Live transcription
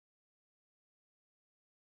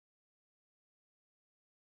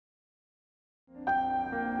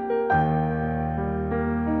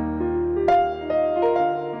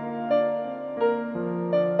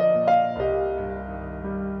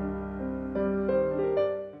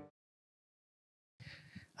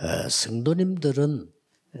성도님들은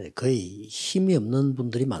거의 힘이 없는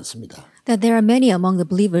분들이 많습니다. That there are many among the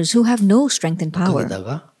believers who have no strength and power.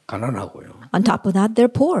 거기다가 가난하고요. On top of that,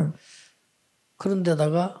 they're poor.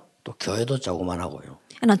 그런데다가 또 교회도 조그만하고요.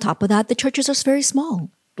 And on top of that, the churches are very small.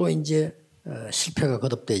 또 이제 실패가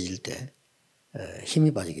거듭돼질 때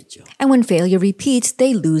힘이 빠지겠죠. And when failure repeats,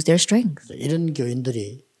 they lose their strength. 이런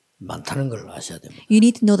교인들이 많다는 걸 아셔야 됩니다. You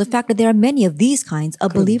need to know the fact that there are many of these kinds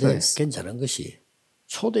of 그런데 believers. 괜찮은 것이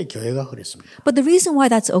초대 교회가 그랬습니다. But the reason why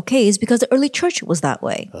that's okay is because the early church was that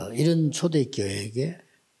way. 이런 초대 교회에게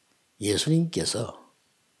예수님께서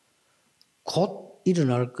곧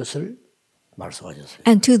일어날 것을 말씀하셨어요.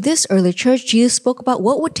 And to this early church, Jesus spoke about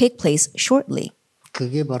what would take place shortly.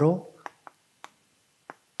 그게 바로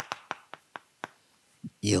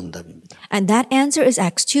이 응답입니다. And that answer is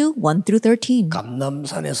Acts 2, 1 through 13.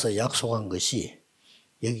 감람산에서 약속한 것이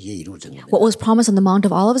여기에 이루어집니다. What was promised on the Mount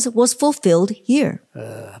of Olives was fulfilled here.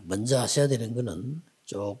 먼저 하셔야 되는 것은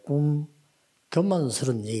조금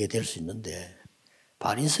교만스러운 얘기가 될 수 있는데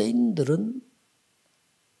바리새인들은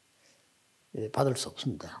받을 수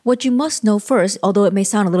없습니다. What you must know first, although it may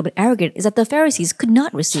sound a little bit arrogant, is that the Pharisees could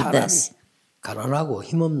not receive this. 가난하고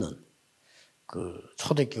힘없는 그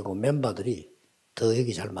초대교구 멤버들이 더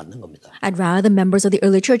여기 잘 맞는 겁니다. And rather, the members of the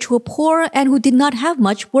early church who were poor and who did not have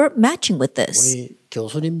much were matching with this. 우리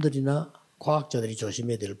교수님들이나 과학자들이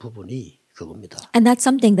조심해야 될 부분이 그겁니다. And that's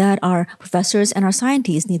something that our professors and our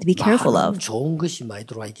scientists need to be careful 많은 of. 좋은 것이 많이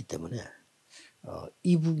들어와 있기 때문에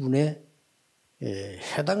이 부분에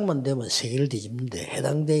해당만 되면 세계를 뒤집는데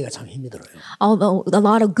해당되기가 참 힘이 들어요. Although a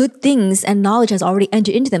lot of good things and knowledge has already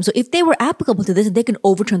entered into them. So if they were applicable to this, they can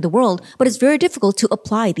overturn the world. But it's very difficult to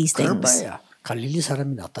apply these 그럴 things. 바에야 갈릴리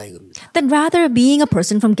사람이 낫다 이겁니다. Then rather being a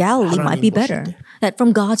person from Galilee might be 하나님 better. 보실 때. That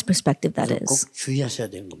from God's perspective, that 꼭 is. 주의하셔야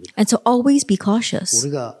되는 겁니다. And so always be cautious.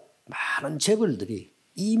 우리가 많은 재벌들이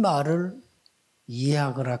이 말을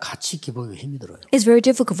이해하거나 같이 기보기가 힘이 들어요. It's very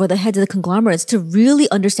difficult for the heads of the conglomerates to really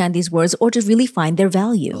understand these words or to really find their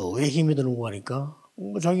value. 왜 힘이 드는 거 하니까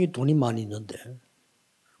자기 돈이 많이 있는데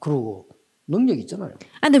그리고 능력 있잖아요.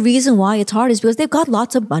 And the reason why it's hard is because they've got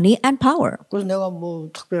lots of money and power. 그래서 내가 뭐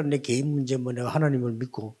특별한 내 개인 문제 뭐 내가 하나님을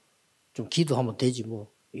믿고 좀 기도하면 되지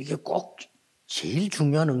뭐 이게 꼭 제일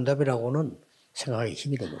중요한 응답이라고는 생각하기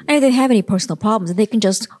힘이 든 겁니다. And if they have any personal problems, they can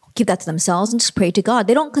just keep that to themselves and just pray to God.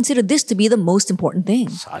 They don't consider this to be the most important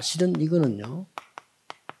thing. 사실은 이거는요.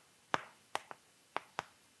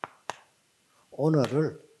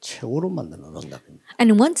 오늘을 최고로 만드는 응답입니다.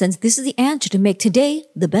 And in one sense, this is the answer to make today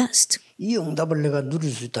the best. 이 응답을 내가 누릴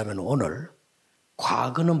수 있다면 오늘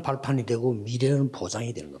과거는 발판이 되고 미래는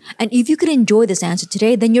보장이 되는 겁니다. And if you could enjoy this answer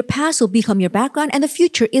today, then your past will become your background and the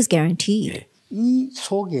future is guaranteed. 이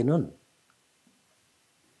속에는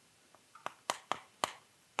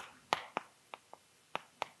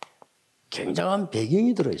굉장한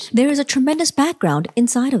배경이 들어 있습니다. There is a tremendous background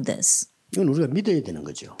inside of this. 이건 우리가 믿어야 되는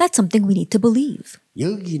거죠. That's something we need to believe.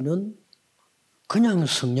 여기는 그냥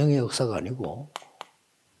성령의 역사가 아니고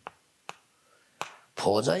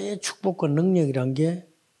보좌의 축복과 능력이란 게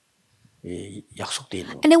약속되어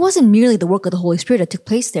있는 겁니다. And it wasn't merely the work of the Holy Spirit that took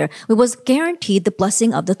place there. It was guaranteed the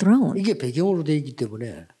blessing of the throne. 이게 배경으로 되어 있기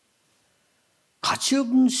때문에 가치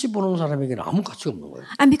없이 보는 사람에게는 아무 가치가 없는 거예요.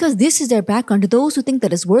 And because this is their background, to those who think that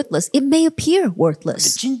it's worthless, it may appear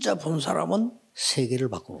worthless. 진짜 본 사람은 세계를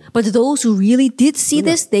바꾸는 거예요. But to those who really did see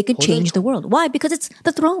this, they could change the world. Why? Because it's the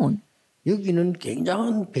throne. 여기는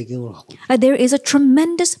굉장한 배경을 갖고 있어요. There is a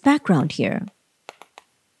tremendous background here.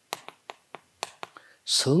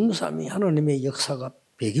 성삼위 하나님의 역사가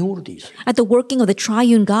배경으로 되어 있어요. At the working of the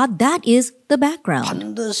triune God, that is the background.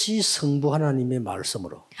 반드시 성부 하나님의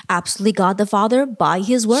말씀으로 Absolutely God the Father by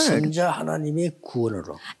His word. 성자 하나님의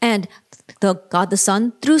구원으로 And God the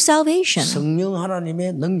Son through salvation. 성령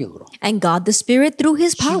하나님의 능력으로 And God the Spirit through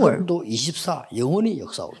His power. 지금도 24 영원히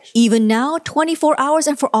역사하고 있어요. Even now, 24 hours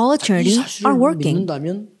and for all 이 eternity 사실을 are working.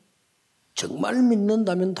 믿는다면 정말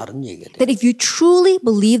믿는다면 다른 얘기가 돼요. That if you truly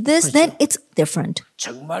believe this, then it's different.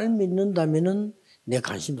 정말 믿는다면은 내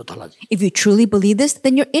관심도 달라져요. If you truly believe this,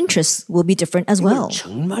 then your interests will be different as well.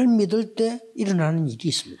 정말 믿을 때 일어나는 일이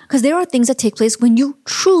있습니다. Because there are things that take place when you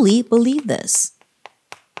truly believe this.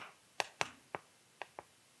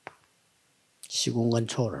 시공간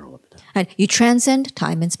초월하는 겁니다. And you transcend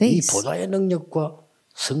time and 이 space. 보좌의 능력과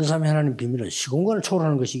성삼위 하나님 비밀은 시공간을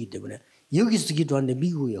초월하는 것이기 때문에 여기서 기도하는데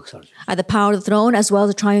미국의 역사를 줍니다. At the power of the throne as well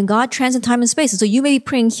as the triune God transcend time and space. And so you may be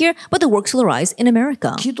praying here, but the works will arise in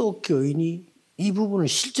America. 기독교인이 이 부분을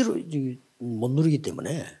실제로 못 누리기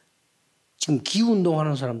때문에 지금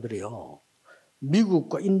기운동하는 사람들이요.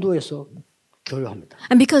 미국과 인도에서 교류합니다.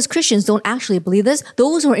 And because Christians don't actually believe this,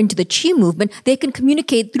 those who are into the Chi movement, they can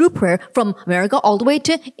communicate through prayer from America all the way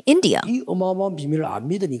to India. 이 어마어마한 비밀을 안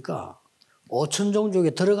믿으니까 5천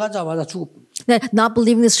종족에 들어가자마자 죽어. That not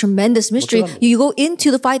believing this tremendous mystery, you go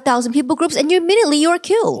into the 5,000 people groups and immediately you are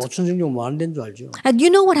killed. 5천 종족 뭐 안 된 줄 알죠? And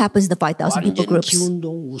you know what happens in the 5,000 people 완전 groups.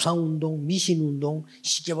 기운동, 우상운동, 미신운동,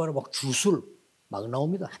 쉽게 말하면 막 주술 막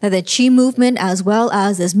나옵니다. That the Chi movement, as well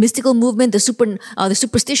as this mystical movement, the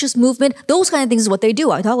superstitious movement, those kind of things is what they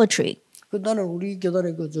do, idolatry. 나는 우리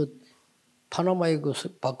교단의 저 파나마의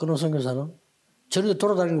박근호 선교사는 저런데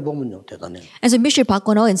돌아다니는 거 보면요 대단해요. As a missionary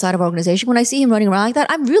Pakwano inside of our organization, when I see him running around like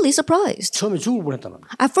that, I'm really surprised. 처음에 죽을 뻔했다는.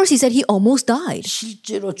 At first he said he almost died.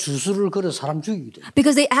 실제로 주술을 걸어 사람 죽이기도 해요.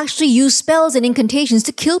 Because they actually use spells and incantations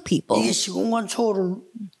to kill people. 이게 시공간 초월을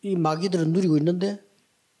이 마귀들은 누리고 있는데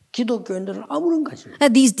기독교인들은 아무런 관심 없어요.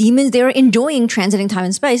 That these demons, they are enjoying transiting time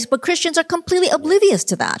and space, but Christians are completely oblivious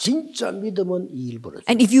to that. 진짜 믿으면 이 일 벌어져.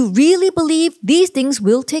 And if you really believe, these things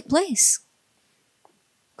will take place.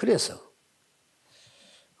 그래서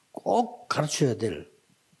꼭 가르쳐야 될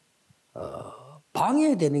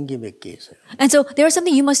방해되는 게 몇 개 있어요. And so there is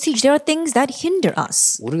something you must teach. There are things that hinder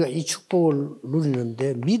us. 우리가 이 축복을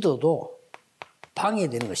누리는데 믿어도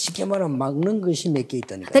방해되는 거 쉽게 말하면 막는 것이 몇 개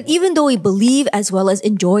있다니까요. That even though we believe as well as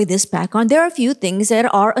enjoy this background, there are a few things that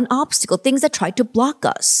are an obstacle, things that try to block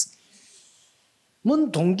us.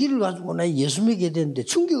 뭔 동기를 가지고 나 예수 믿게 됐는데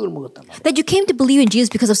충격을 먹었단 말이야. That you came to believe in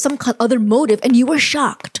Jesus because of some other motive and you were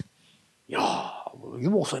shocked. 야, 유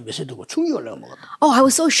목사님 메시지 듣고 충격을 내가 먹었다. Oh, I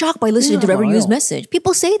was so shocked by listening to Reverend Yu's message.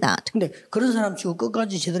 People say that. 근데 그런 사람 치고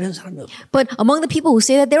끝까지 제대로 한 사람이 없어. But among the people who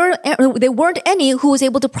say that, there weren't any who was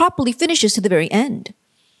able to properly finish this to the very end.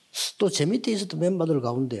 또 제 밑에 있었던 멤버들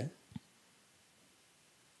가운데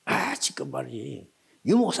지금 말이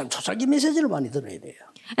유 목사님 초창기 메시지를 많이 들어야 돼요.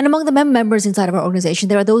 And among the members inside of our organization,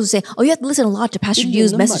 there are those who say, oh, you have to listen a lot to Pastor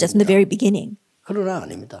Yu's message from the very beginning. 그러나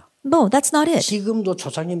아닙니다. No, that's not it. 지금도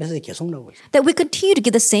초창기 메시지 계속 나오고 있어요. That we continue to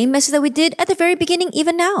give the same message that we did at the very beginning,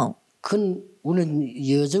 even now. 큰 우리는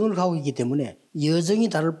여정을 가고 있기 때문에 여정이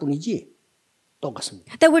다를 뿐이지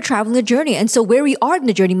똑같습니다. That we're traveling a journey, and so where we are in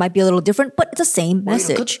the journey might be a little different, but it's the same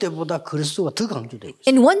message. 그때보다 그리스도가 더 강조되고 있어요.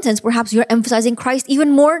 In one sense, perhaps you're emphasizing Christ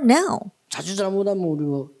even more now. 자주 잘못하면 우리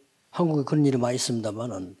한국에 그런 일이 많이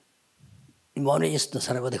있습니다만은 이만에 있었던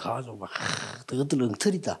사람이 어디 가가지고 막 그것들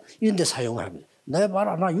엉터리다 이런 데 사용을 합니다. 내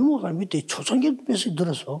봐라 나 유목사님 밑에 초창기 메시지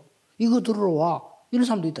들었어. 이거 들으러 와. 이런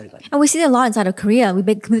사람도 있다니까요. And we see that a lot inside of Korea. We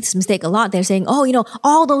commit this mistake a lot. They're saying, oh,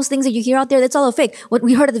 all those things that you hear out there, that's all a fake. What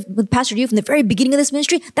we heard with Pastor Yu from the very beginning of this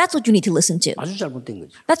ministry, that's what you need to listen to. 아주 잘못된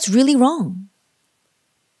거죠. That's really wrong.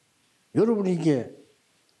 여러분이 이게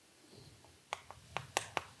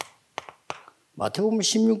마태복음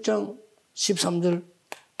 16장 13절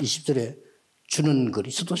 20절에 주는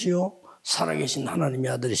그리스도시요 살아계신 하나님의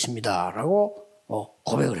아들이십니다 라고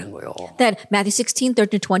고백을 한 거예요. That Matthew 16,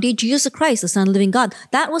 13 to 20, Jesus Christ, the Son of the living God,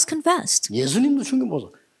 that was confessed. 예수님도 충격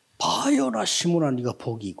먹어서 봐요라 시몬아 네가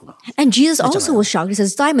복이 있구나. And Jesus also was shocked. He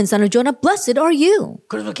says, Simon, son of Jonah, blessed are you.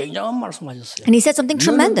 그래서 굉장한 말씀하셨어요. And he said something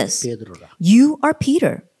tremendous. 베드로라. You are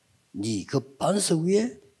Peter. 네 그 반석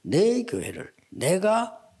위에 내 교회를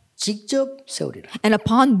내가 직접 세우리라. And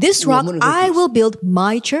upon this rock I will build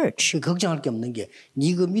my church. 걱정할 게 없는 게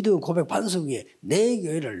네 그 믿음 고백 반석 위에 내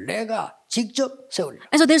교회를 내가 직접 세우리라.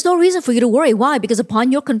 And so there's no reason for you to worry. Why? Because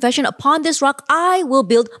upon your confession, upon this rock I will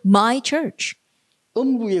build my church.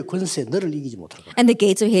 음부의 권세 너를 이기지 못할 거야. And the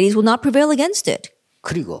gates of Hades will not prevail against it.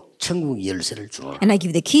 그리고 천국 열쇠를 주노라. And I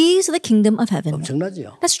give you the keys of the kingdom of heaven.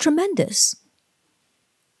 엄청나죠? That's tremendous.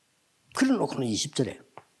 그래 놓고는 20절에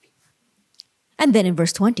And then in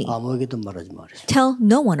verse 20, 아무에게도 말하지 말으라. tell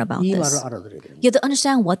no one about 이 this. 말을 알아들어야 돼. You have to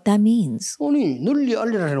understand what that means. 아니 널리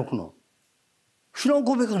알리라 해놓고는 신앙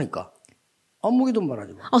고백하니까 아무에게도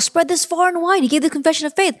말하지 마. I'll spread this far and wide. He gave the confession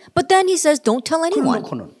of faith. But then he says, don't tell anyone.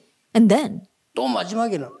 그래놓고는 And then, 또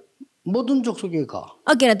마지막에는 모든 족속에 가.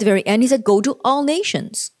 again at the very end, he said, go to all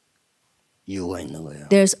nations. 이유가 있는 거예요.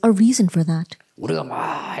 There's a reason for that. 우리가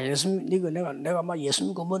막 예수 믿고 내가 막 예수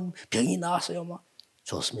믿고 뭔 병이 나왔어요 막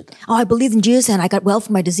좋습니다. Oh, I believed in Jesus and I got well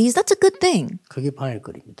from my disease. That's a good thing. 그게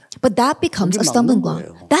방해거리입니다. But that becomes a stumbling block.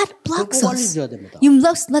 That blocks 꼭 us. 알려줘야 됩니다. You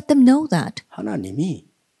must let them know that. 하나님이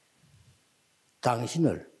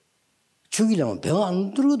당신을 죽이려면 병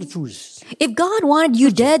안 들어도 죽일 수 있어요. If God wanted you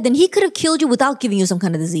dead, then he could have killed you without giving you some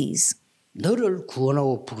kind of disease. 너를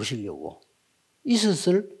구원하고 부르시려고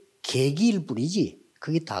있었을 계기일 뿐이지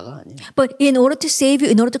그게 다가 아니에요. But in order to save you,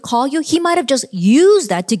 in order to call you, he might have just used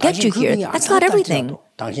that to get you here. That's not everything.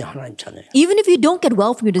 당신 하나님 자녀예요. Even if you don't get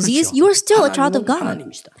well from your disease, you are still a child of God.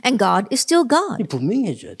 하나님이시다. And God is still God. 분명히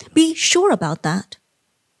해줘야 돼요. Be sure about that.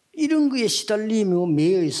 이런 거에 시달리며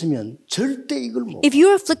매여 있으면 절대 이걸 못. If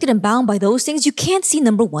you're afflicted and bound by those things, you can't see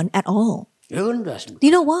number one at all. 왜 그런 줄 아십니까? Do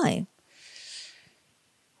you know why?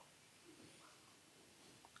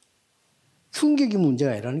 충격이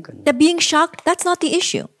문제가 아니라니까요. That being shocked, that's not the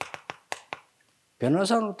issue.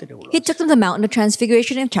 변화산으로 데려올라. He took them to the mountain of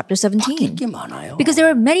transfiguration in chapter 바뀔 17. 게 많아요. Because there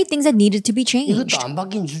were many things that needed to be changed. 이것도 안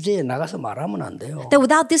바뀐 주제에 나가서 말하면 안 돼요. That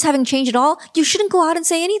without this having changed at all, you shouldn't go out and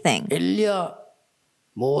say anything. 엘리야,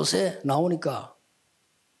 모세 나오니까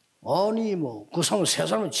아니 뭐 그 사람 세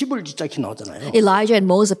사람은 집을 짓자 이렇게 나오잖아요. Elijah and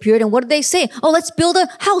Moses appeared, and what did they say? Oh, let's build a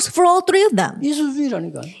house for all three of them. 이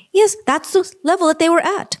수준이라니까. Yes, that's the level that they were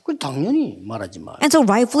at. 그 당연히 말하지 마. And so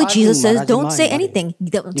rightfully Jesus says, don't say anything.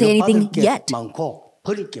 Don't say anything yet. 많고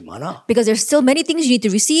버릴 게 많아. Because there's still many things you need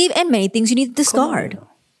to receive and many things you need to discard.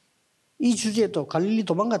 이 주제에 또 갈릴리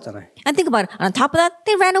도망갔잖아요. And think about it. On top of that,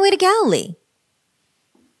 they ran away to Galilee.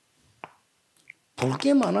 볼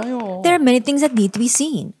게 많아요. There are many things that need to be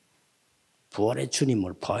seen. 부활의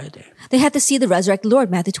주님을 봐야 돼. They had to see the resurrected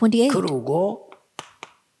Lord, Matthew 28. 그러고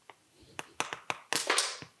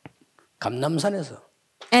감람산에서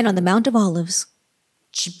And on the Mount of Olives,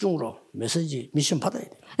 집중으로 미션 받아야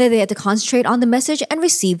돼. they had to concentrate on the message and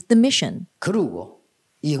receive the mission. 그러고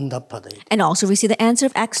이 응답 받아야 돼. And also receive the answer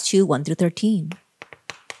of Acts 2, 1 through 13.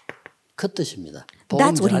 그 뜻입니다.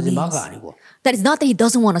 That's what he 복음전하지 means. 마가 아니고. That is not that he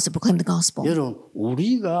doesn't want us to proclaim the gospel. 여러분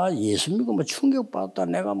우리가 예수 믿고 뭐 충격받았다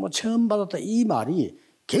내가 뭐 체험 받았다 이 말이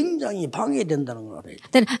굉장히 방해된다는 걸 알아야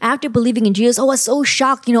돼. Then after believing in Jesus, oh, I was so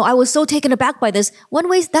shocked. I was so taken aback by this. One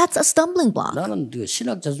way, that's a stumbling block. 나는 그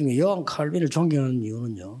신학자 중에 요한 칼빈을 존경하는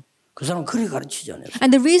이유는요. 그 사람 그리 가르치지 않았어요.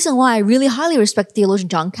 And the reason why I really highly respect theologian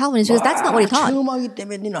John Calvin is because that's not what he taught. 체험하기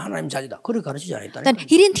때문에 너는 하나님 자리다. 그리 가르치지 않았다니까. That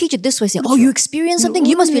he didn't teach it this way, saying, oh, you experience something,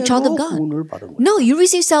 you must be a child of God. No, you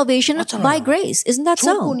receive salvation by grace. Isn't that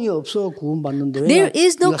so? 조건이 없어 구원받는데 There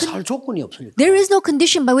is no 살 조건이 없으니까. There is no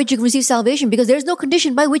condition by which you can receive salvation because there is no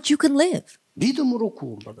condition by which you can live. 믿음으로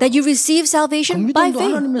구원받아. That you receive salvation 그 by 믿음도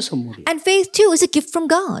faith. 하나님의 선물이에요. And faith too is a gift from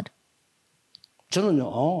God.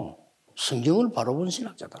 저는요. 성경을 바로 본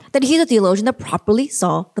신학자다. That he's a theologian that properly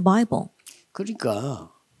saw the Bible.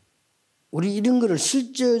 그러니까 우리 이런 거를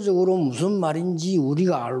실제적으로 무슨 말인지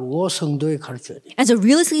우리가 알고 성도에 가르쳐야 돼. And so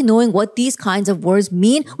realistically knowing what these kinds of words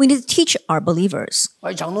mean, we need to teach our believers.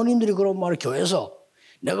 아니 장로님들이 그런 말을 교회에서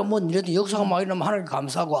내가 뭐 이래도 역사가 막 일어나면 하나님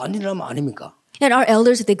감사하고 안 일어나면 아닙니까? And our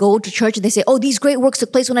elders, if they go to church and they say, oh, these great works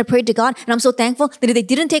took place when I prayed to God, and I'm so thankful, that if they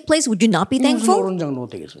didn't take place, would you not be 무슨 thankful? 옳은 장로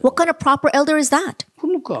되겠어요? What kind of proper elder is that?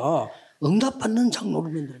 그러니까 응답받는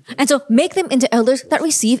장로를 만들어야 돼. And so make them into elders that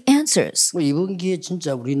receive answers. 뭐 이번 기회에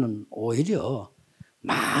진짜 우리는 오히려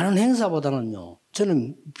많은 행사보다는요.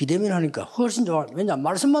 저는 비대면 하니까 훨씬 좋아. 왜냐하면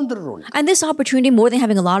말씀만 들으러오니까. And this opportunity, more than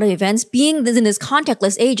having a lot of events, being in this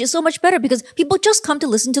contactless age is so much better because people just come to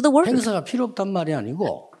listen to the word. 행사가 필요 없단 말이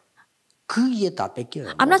아니고 거기에 다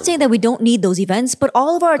뺏겨요. I'm not saying that we don't need those events, but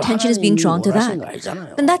all of our attention is being drawn to that.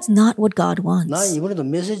 And that's not what God 나 wants. 이번에도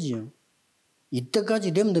메시지요.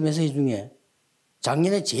 이때까지 렘드 메시지 중에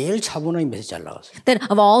작년에 제일 차분하게 메시지 잘 나갔어요. That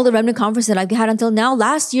of all the remnant conferences that I've had until now,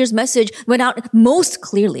 last year's message went out most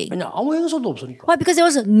clearly. 왜냐 아무 행사도 없으니까. Why? Because there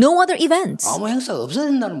was no other events. 아무 행사가 없어야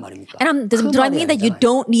된다는 말입니까? And do I mean that you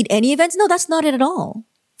don't need any events? No, that's not it at all.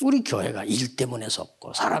 우리 교회가 일 때문에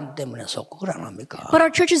섰고 사람 때문에 섰고 그걸 안 합니까? But our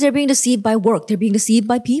churches are being deceived by work. They're being deceived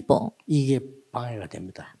by people. 이게 방해가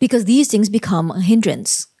됩니다. Because these things become a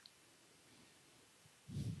hindrance.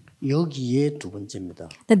 여기에 두 번째입니다.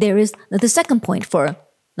 That there is the second point for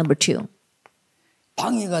number 2.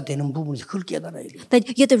 방해가 되는 부분에서 그걸 깨달아야 돼요. That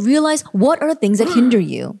you have to realize what are the things that hinder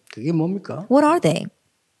you. 그게 뭡니까? What are they?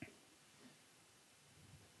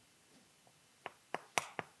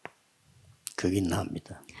 그게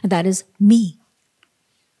나입니다. And that is me.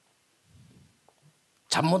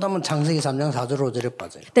 잘못하면 창세기 3장 4절 5절에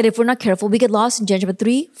빠져요. That if we're not careful, we get lost in Genesis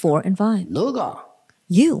 3, 4, and 5. 너가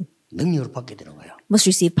You 능력을 받게 되는 거야. must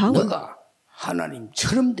receive power. 너가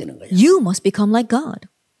하나님처럼 되는 거야. You must become like God.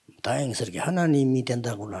 다행스럽게 하나님이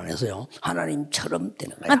된다고는 안 해서요. 하나님처럼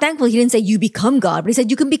되는 거야. I'm thankful he didn't say you become God, but he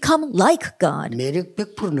said you can become like God. 매력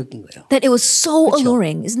 100% 느낀 거예요. That it was so 그렇죠?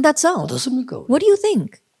 alluring. Isn't that so? 어떻습니까? What do you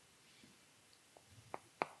think?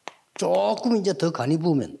 조금 이제 더 간이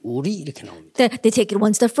부으면 우리 이렇게 나옵니다. That they take it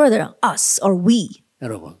one step further. Us or we.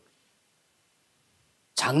 여러분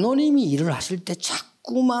장로님이 일을 하실 때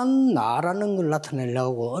자꾸만 나라는 걸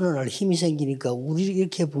나타내려고 어느 날 힘이 생기니까 우리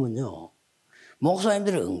이렇게 보면요.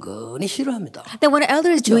 목사님들이 은근히 싫어합니다. That when an elder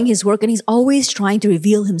is doing his work and he's always trying to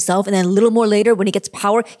reveal himself and then a little more later when he gets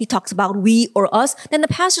power he talks about we or us, then the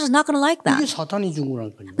pastor is not going to like 이게 that. 사탄이 준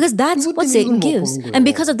거라니까요. Because that's what Satan gives. And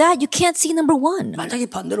because of that you can't see number 1. 만약에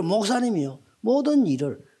반대로 목사님이요. 모든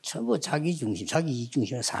일을 전부 자기 중심, 자기 이익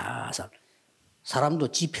중심에 살살.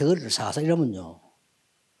 사람도 지 패거리를 살살 이러면요.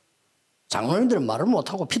 장로님들은 말을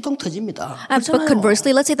못하고 피똥 터집니다. But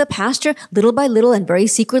conversely, let's say the pastor, little by little and very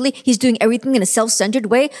secretly, he's doing everything in a self-centered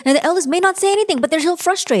way, and the elders may not say anything, but they're so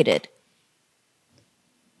frustrated.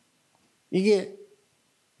 이게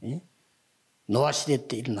노아 시대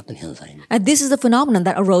때 일어났던 현상입니다. And this is the phenomenon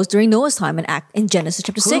that arose during Noah's time in Genesis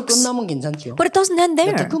chapter 그거 6. 끝나면 괜찮죠. But it doesn't end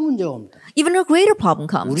there. 더 큰 문제가 옵니다. Even a greater problem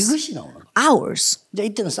우리 comes. 것이 나오는 거예요. Ours. 이제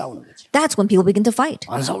이때는 싸우는 거죠. That's when people begin to fight.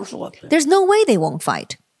 안 싸울 수가 없어요. There's no way they won't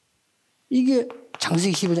fight. 이게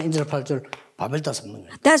창세기 15장 1절 8절 바벨탑 쌓는 거예요.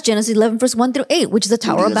 That's Genesis 11 verse 1 through 8, which is the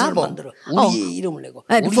Tower of Babel. 만들어 우리의 이름을 내고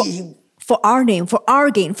And 우리의 힘. for our name, for our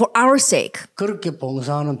gain, for our sake. 그렇게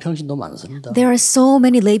봉사하는 평신도 많습니다. There are so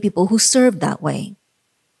many lay people who serve that way.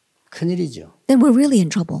 큰일이죠. Then we're really in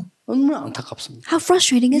trouble. 얼마나 안타깝습니다. How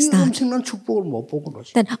frustrating is 이 that? 엄청난 축복을 못 보고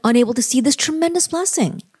그러죠. Then unable to see this tremendous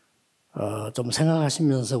blessing. 좀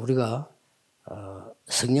생각하시면서 우리가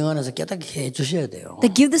성령 안에서 깨닫게 해 주셔야 돼요.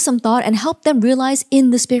 That give this some thought and help them realize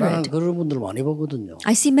in the 나는 Spirit. 그런 분들 많이 보거든요.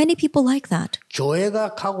 I see many people like that.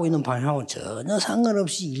 교회가 가고 있는 방향은 전혀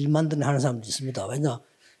상관없이 일만 하는 사람도 있습니다. 왜냐?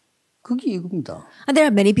 그게 이겁니다. And there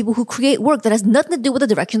are many people who create work that has nothing to do with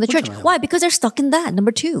the direction of the church. Why? Because they're stuck in that.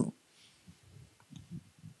 Number two.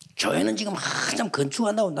 교회는 지금 한참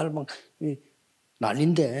건축한다고 날 막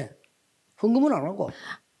난리인데 헌금은 안 하고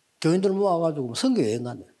교인들 모아가지고 선교 여행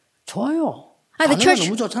간대. 좋아요. The church,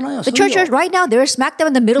 너무 좋잖아요. the church right now, they're smack dab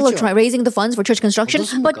in the middle of raising the funds for church construction.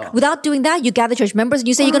 어떻습니까? But without doing that, you gather church members and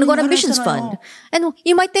you say you're going to go on a missions fund. And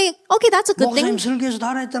you might think, okay, that's a good thing. 목사님 설교에서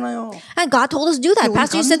다 했잖아요. And God told us to do that. 우리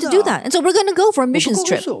Pastor, you said to do 갑니다. that. And so we're going to go for a missions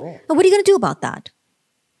trip. 어떡하겠어? And what are you going to do about that?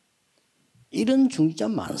 이런 중직자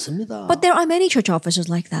많습니다. But there are many church officers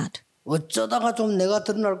like that. 어쩌다가 좀 내가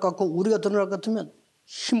드러날 것 같고 우리가 드러날 것 같으면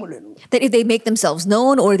힘을 내는 거예요. That if they make themselves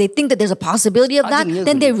known or they think that there's a possibility of that,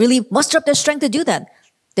 then they really muster up their strength to do that.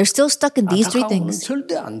 They're still stuck in these three 안타까워는 things.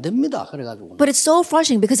 절대 안 됩니다. 그래가지고 But it's so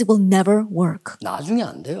frustrating because it will never work. 나중에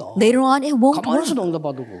안 돼요. Later on, it won't 가만히 work. 있어도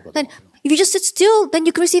응답받고 그거거든. Then if you just sit still, then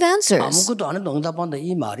you can receive answers. 아무것도 안 해도 응답받는다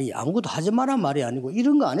이 말이 아무것도 하지 마라 말이 아니고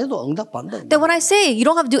이런 거 안 해도 응답받는다. Then when I say you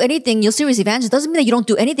don't have to do anything, you'll still receive answers, doesn't mean that you don't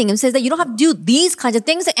do anything. It says that you don't have to do these kinds of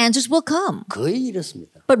things, the answers will come. 거의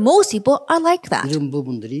이렇습니다. But most people are like that. 이런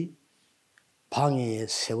부분들이 방해의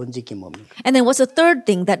세 번째 게 뭡니까? And then what's the third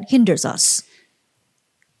thing that hinders us?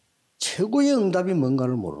 최고의 응답이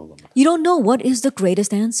뭔가를 모르는 겁니다. You don't know what is the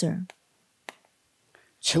greatest answer.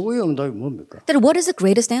 최고의 응답이 뭡니까? Then what is the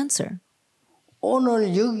greatest answer?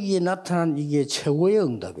 오늘 여기에 나타난 이게 최고의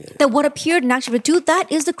응답이에요. That what appeared in Acts chapter 2, that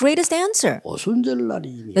is the greatest answer. 오순절날이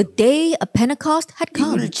이미 The day of Pentecost had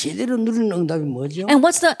come. 이걸 제대로 누리는 응답이 뭐죠? And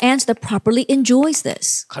what's the answer that properly enjoys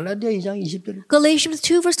this? 갈라디아 2장 20절 Galatians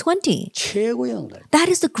 2 verse 20. 최고의 응답. That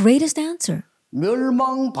is the greatest answer.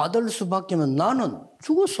 멸망받을 수밖에 면 나는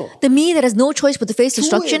죽었어. The me that has no choice but to face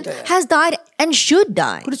destruction has died and should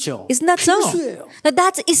die. 그렇죠. Isn't that so? 필수예요.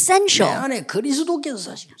 That's 내 essential. 안에 그리스도께서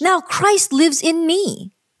사시고 Now Christ lives in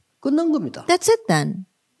me. 끝난 겁니다. That's it then.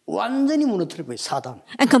 완전히 무너뜨려버려 사단.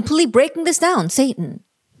 And completely breaking this down, Satan.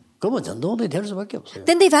 그러면 전도운동이 될 수밖에 없어요.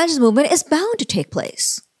 Then the evangelism movement is bound to take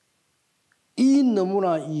place. 이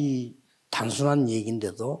너무나 이 단순한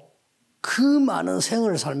얘기인데도 그 많은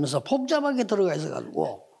생을 살면서 복잡하게 들어가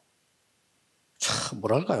있어가지고 참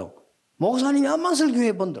뭐랄까요? 목사님이 암만슬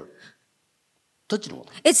교회 분들 듣지를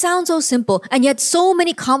못해요. It sounds so simple, and yet so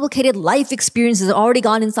many complicated life experiences have already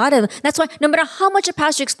gone inside of them. That's why no matter how much a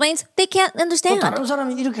pastor explains, they can't 또 understand. 다른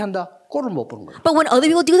사람이 이렇게 한다? 꼴을 못 보는 거예요. But when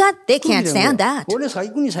other people do that, they can't stand that. 원래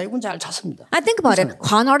사기꾼이 잘 찾습니다. I think about it.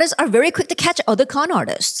 Con artists are very quick to catch other con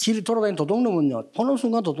artists. 길을 돌아다니는 도둑놈은요. 보는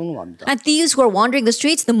순간 도둑놈 압니다. And thieves who are wandering the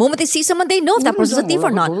streets, the moment they see someone, they know if that person's a thief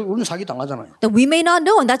or not. 우리는 사기 당하잖아요. That we may not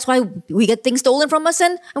know, and that's why we get things stolen from us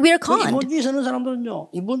and we are conned. 인본주의 쓰는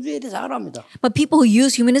사람들은요. 인본주의에 대해서 잘 압니다. But people who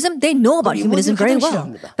use humanism, they know about humanism very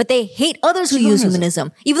well. But they hate others who use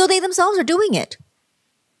humanism, even though they themselves are doing it.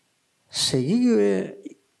 세계교회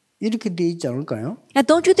이렇게 돼 있지 않을까요? And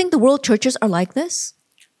don't you think the world churches are like this?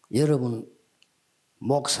 여러분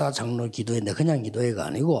목사장로기도회 내 그냥 기도회가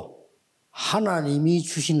아니고 하나님이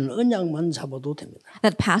주시는 언약만 잡아도 됩니다.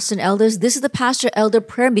 That pastor and elders, this is the pastor-elder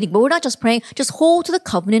prayer meeting, but we're not just praying, just hold to the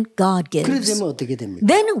covenant God 그래 gives. 되면 어떻게 됩니까?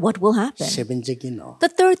 Then what will happen? 세 번째 기너.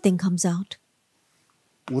 The third thing comes out.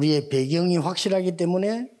 우리의 배경이 확실하기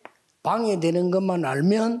때문에 방해되는 것만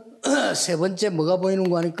알면 세 번째 뭐가 보이는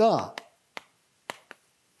거 하니까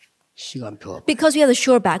시간표가 Because we have the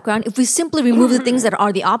sure background, if we simply remove the things that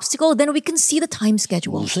are the obstacle, then we can see the time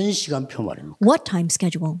schedule. 무슨 시간표 말입니까? What time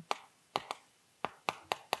schedule?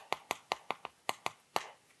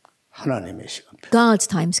 하나님의 시간표. God's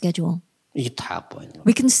time schedule. 이게 다 보이는 거예요.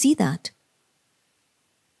 We can see that.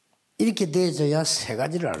 이렇게 돼져야 세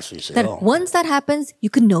가지를 알 수 있어요. That once that happens, you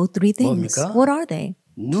can know three things. 뭡니까? What are they?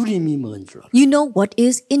 누림이 뭔 줄 알아요. You know what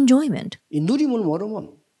is enjoyment. 이 누림을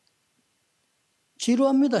모르면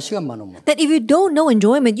지루합니다. 시간 많으면. That if you don't know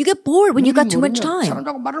enjoyment, you get bored when you got too much time.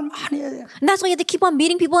 사람하고 말을 많이 해야 돼. And that's why you have to keep on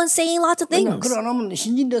meeting people and saying lots of things. 그래 안 하면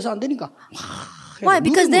신진돼서 안 되니까. Why?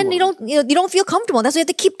 Because then you don't feel comfortable. That's why you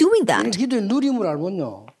have to keep doing that. 기도의 누림을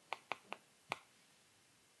알면요.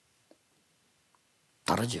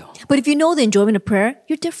 다르죠. But if you know the enjoyment of prayer,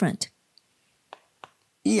 you're different.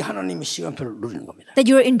 이 하나님의 시간표를 누리는 겁니다. That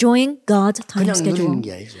you're enjoying God's time 그냥 schedule. 누리는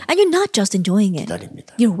게 아니죠. And you're not just enjoying it.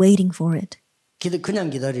 기다립니다. You're waiting for it. 그냥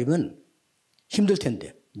기다리면 힘들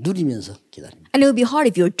텐데 누리면서 기다립니다. And it would be hard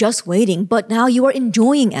if you're just waiting, but now you are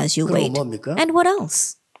enjoying as you wait. 그럼 뭡니까? And what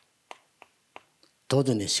else?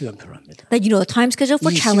 도전의 시간표를 합니다. That you know the time schedule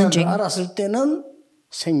for 이 challenging. 시간을 알았을 때는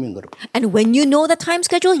생명 걸음. And when you know the time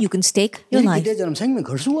schedule, you can stake your 이렇게 life. 되지 않으면 생명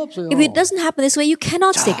걸 수가 없어요. If it doesn't happen this way, you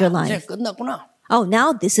cannot stake your 이제 life. 끝났구나. Oh,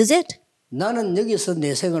 now this is it. 나는 여기서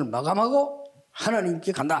내 생을 마감하고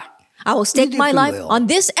하나님께 간다. I will stake my life on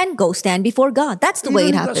this and go stand before God. That's the way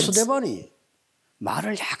it 그러니까 happens. 스데반이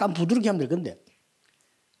말을 약간 부드럽게 하면 될 건데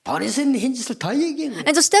바리새인 한 짓을 다 얘기한 거예요.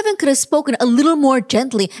 And so Stephen could have spoken a little more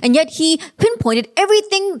gently, and yet he pinpointed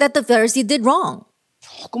everything that the Pharisee did wrong.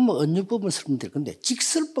 조금 뭐 언유법을 쓰면 될 건데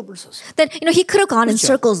직설법을 썼어요. That he could have gone in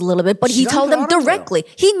circles a little bit, but he told them directly.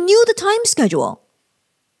 He knew the time schedule.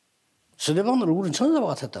 스데반 얼굴은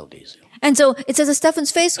천사와 같았다고 돼 있어요. And so it says that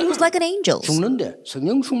Stephen's face was like an angel's. 죽는데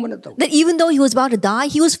성령 충만했다고. That even though he was about to die,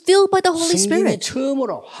 he was filled by the Holy 성경에 Spirit.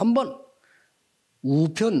 처음으로 한 번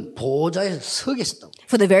우편 보좌에 서 계셨다고.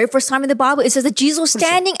 For the very first time in the Bible, it says that Jesus was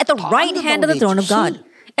standing at the right hand of the throne of God.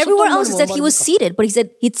 Everywhere else it said he was seated, but he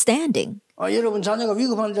said he's standing. 여러분 자녀가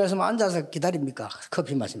위급한 자리에서 앉아서 기다립니까?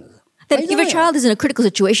 커피 마시면서. That if your child is in a critical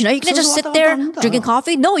situation, are you going to just sit there drinking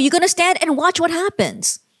coffee? No, you're going to stand and watch what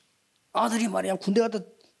happens. 아들이 말이야 군대 갔다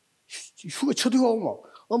휴가 쳐들고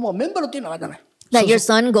오고 뭐 맨발로 뛰어나가잖아요. That your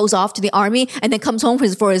son goes off to the army and then comes home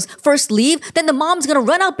for his first leave, then the mom's going to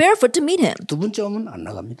run out barefoot to meet him. 두 번째 오면 안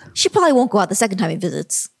나갑니다. She probably won't go out the second time he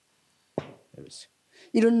visits.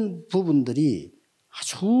 이런 부분들이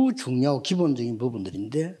아주 중요하고 기본적인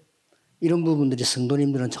부분들인데 이런 부분들이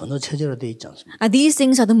성도님들은 전혀 체제화되어 있지 않습니다. These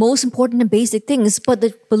things are the most important and basic things, but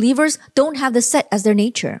the believers don't have this set as their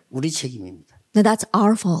nature. 우리 책임입니다. Now that's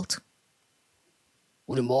our fault.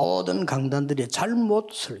 우리 모든 강단들이 잘못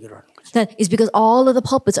설교를 하는 거죠. That is because all of the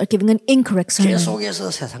pulpits are giving an incorrect sermon.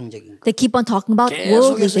 계속해서 세상적인 거, They keep on talking about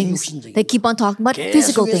worldly 계속해서 things. 육신적인 They keep on talking about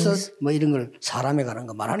physical things. 계속해서 뭐 이런 걸 사람에 관한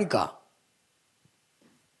거 말하니까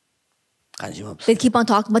관심 없어요. They keep on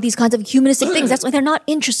talking about these kinds of humanistic things. That's why they're not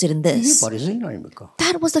interested in 이게 this. 바리새인 아닙니까?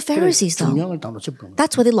 That was the Pharisees, though. 중요한 걸 다 놓쳐버린 거예요.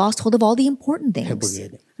 That's why they lost hold of all the important things.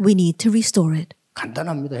 회복해야 돼. We need to restore it.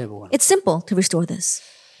 간단합니다, 회복은. It's simple to restore this.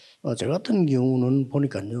 저 같은 경우는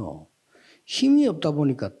보니까요. 힘이 없다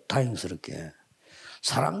보니까 다행스럽게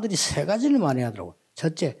사람들이 세 가지를 많이 하더라고요.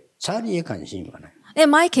 첫째, 자리에 관심이 많아요. In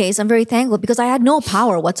my case, I'm very thankful because I had no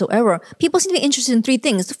power whatsoever. People seem to be interested in three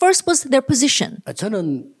things. The first was their position.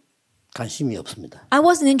 저는 관심이 없습니다. I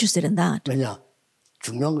wasn't interested in that. 왜냐?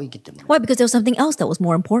 중요한 거 있기 때문에. Why? Because there was something else that was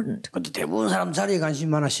more important. 근데 대부분 사람 자리에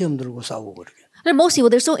관심이 많아 시험 들고 싸우고 그러게. And most people,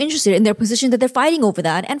 they're so interested in their position that they're fighting over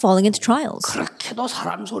that and falling into trials. 그렇게도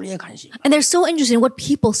사람 소리에 관심이 많아요. And they're so interested in what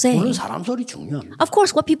people say. 물론 사람 소리 중요합니다. Of course,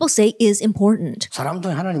 what people say is important. 사람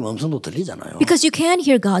통해 하나님 음성도 들리잖아요. Because you can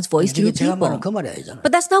hear God's voice through 제가 people. 말하는 그 말이 아니잖아요. But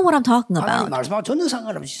that's not what I'm talking 하나님 about. 말씀하고 전혀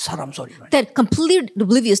상관없이 사람 소리만. That completely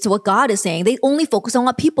oblivious to what God is saying. They only focus on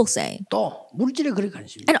what people say. 또 물질에 그렇게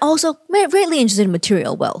관심이. And also, greatly interested in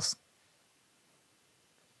material wealth.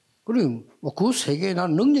 그리고 그 세계에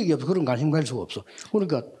난 능력이 없어 그런 관심 갈 수가 없어.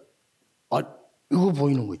 그러니까 이거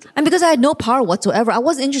보이는 거죠. And because I had no power whatsoever, I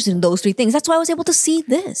wasn't interested in those three things. That's why I was able to see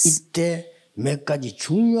this. 이때 몇 가지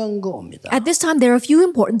중요한 거 옵니다. At this time, there are a few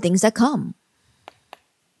important things that come.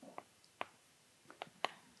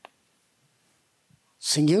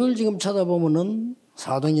 성경을 지금 찾아보면은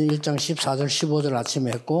사도행전 1장 14절 15절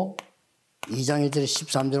아침에 했고 2장 1절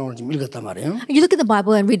 13절 오늘 지금 읽었단 말이에요. You look at the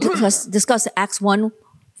Bible and we discuss Acts 1,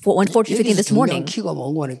 14 to 15 this morning. 키가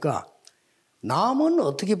뭔고 하니까 남은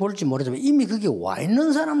어떻게 볼지 모르지만 이미 그게 와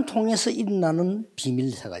있는 사람 통해서 일어나는 비밀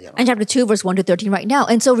세 가지잖아요. And chapter 2, verse 1 to 13 right now.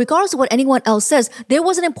 And so regardless of what anyone else says, there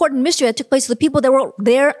was an important mystery that took place to the people that were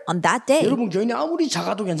there on that day. 여러분 교인이 아무리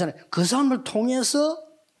작아도 괜찮아요. 그 사람을 통해서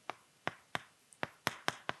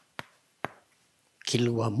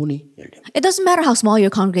길과 문이 열립니다. It doesn't matter how small your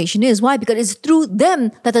congregation is. Why? Because it's through them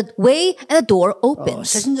that the way and the door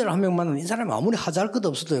opens. 새신자를 한 명 만나면 이 사람이 아무리 하자할 것도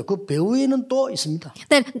없어도요. 그 배후에는 또 있습니다.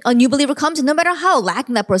 Then a new believer comes, and no matter how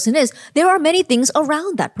lacking that person is, there are many things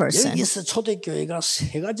around that person. 여기서 초대교회가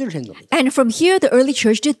세 가지를 한 겁니다. And from here, the early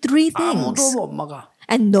church did three 아무도 things. 못 막아.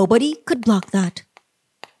 And nobody could block that.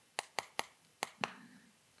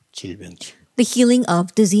 질병치. The healing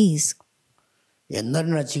of disease.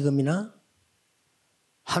 옛날이나 지금이나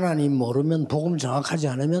하나님 모르면 복음 정확하지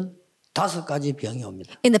않으면 5가지 병이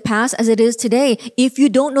옵니다. In the past, as it is today, if you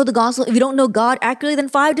don't know the gospel, if you don't know God accurately, then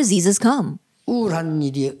 5 diseases come. 우울한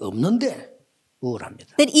일이 없는데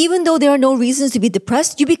우울합니다. Then even though there are no reasons to be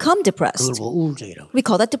depressed, you become 그걸 depressed. 뭐 우울증이라고. We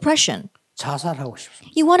call that depression. 자살하고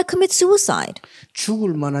싶습니다. You want to commit suicide.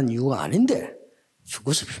 죽을 만한 이유가 아닌데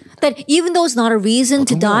죽고 싶습니다. That even though it's not a reason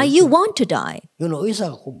to die, you want to die. 이건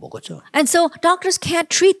의사가 꼭 먹었죠. And so doctors can't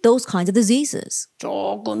treat those kinds of diseases.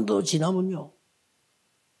 조금 더 지나면요.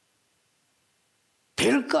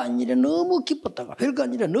 별거 아니래 너무 기뻤다가 별거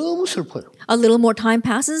아니래 너무 슬퍼요. A little more time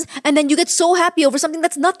passes, and then you get so happy over something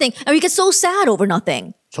that's nothing, and you get so sad over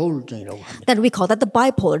nothing. 조울증이라고 합니다. That we call that the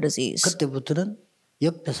bipolar disease. 그때부터는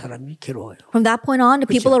옆에 사람이 괴로워요. From that point on, the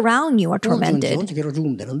people around you are 우울증은 tormented. 혼자 괴로워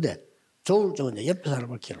죽으면 되는데 조울증은 이제 옆에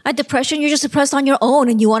사람을 괴로워. At depression, you're just depressed on your own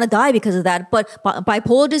and you want to die because of that. But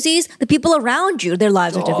bipolar disease, the people around you, their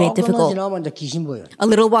lives are very 조금만 difficult. 지나면 이제 귀신 보여요. A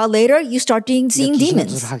little while later, you start seeing 귀신을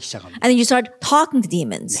demons. 하기 시작합니다. And then you start talking to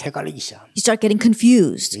demons. 헷갈리기 시작합니다. You start getting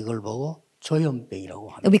confused. 이걸 보고 조현병이라고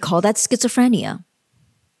합니다. And we call that schizophrenia.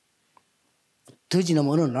 더 지나면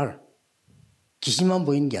어느 날 귀신만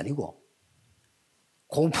보이는 게 아니고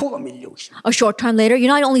공포가 밀려오기 시작합니다. A short time later,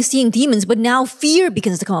 you're not only seeing demons, but now fear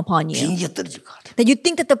begins to come upon you. 비행기가 떨어질 것 같아. That you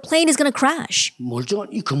think that the plane is going to crash.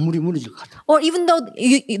 멀쩡한 이 건물이 무너질 것 같아. Or even though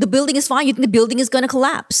the building is fine, you think the building is going to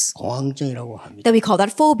collapse. 공황증이라고 합니다. That we call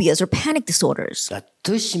that phobias or panic disorders. 자,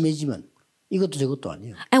 더 심해지면 이것도 저것도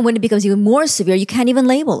아니에요. And when it becomes even more severe, you can't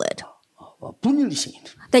even label it. 분열이생이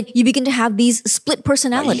돼. That you begin to have these split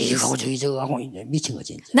personalities. 이거하고 저거하고 이제 미친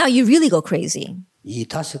거지. 이제. Now you really go crazy. 이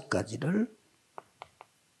 5가지를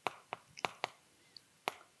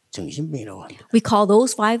정신병이라고 합니다. We call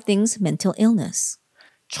those 5 things mental illness.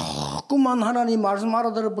 조금만 하나님 말씀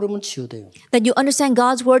알아들어 버리면 치유돼요. That you understand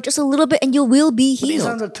God's word just a little bit and you will be 이 healed.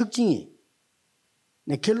 사람들 특징이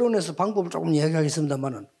결론에서 방법을 조금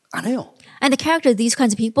이야기하겠습니다만은 안 해요. And the character of these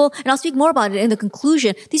kinds of people, and I'll speak more about it in the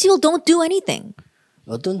conclusion, these people don't do anything.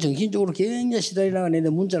 어떤 정신적으로 굉장히 시달리다가 내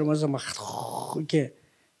문자를 만나서 막 이렇게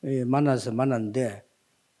만났는데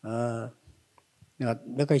내가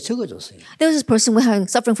몇 가지 적어줬어요. There was this person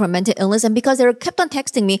suffering from mental illness, and because they were kept on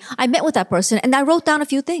texting me, I met with that person and I wrote down a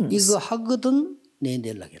few things. 이거 하거든 내한테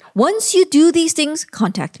연락해라. Once you do these things,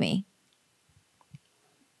 contact me.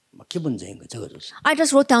 기본적인 거 적어줬어요. I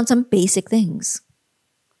just wrote down some basic things.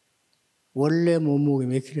 원래 몸무게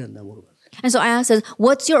몇 킬로였나 물어봤어요. And so I asked,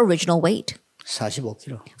 what's your original weight?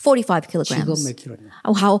 45kg. 45 지금 kilograms. 몇 킬로냐?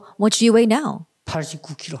 How much do you weigh now?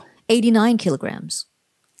 89kg. 89 kilograms.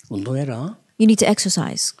 운동해라. You need to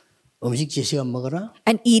exercise 음식 제 시간 먹어라.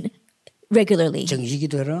 and eat regularly.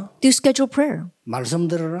 정식기도 해라. Do scheduled prayer. 말씀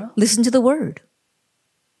들어라. Listen to the word.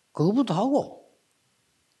 그거부터 하고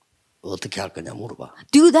어떻게 할 거냐 물어봐.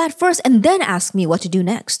 Do that first and then ask me what to do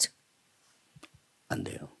next. 안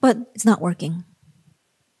돼요. But it's not working.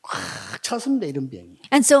 꽉 찼습니다 이런 병이.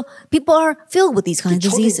 And so people are filled with these kinds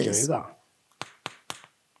of diseases. 초대교회가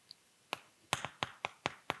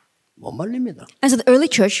못 말립니다. And so the early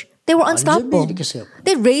church, they were unstoppable. 완전히 이렇게 세요.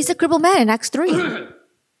 They raised the crippled man in Acts 3.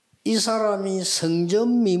 이 사람이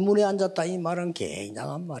성전 미문에 앉았다 이 말은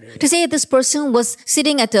굉장한 말이에요. To say that this person was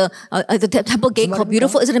sitting at the temple gate called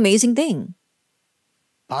Beautiful is an amazing thing.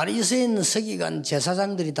 바리새인 서기관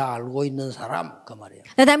제사장들이 다 알고 있는 사람 그 말이에요.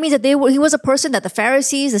 Now that means that he was a person that the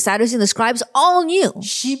Pharisees, the Sadducees, and the scribes all knew.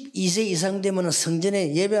 12세 이상 되면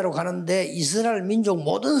성전에 예배하러 가는데 이스라엘 민족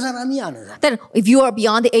모든 사람이 아는 사람. That if you are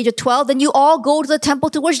beyond the age of 12, then you all go to the temple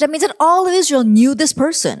to worship. That means that all of Israel knew this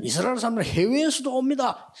person. 이스라엘 사람들 해외에서도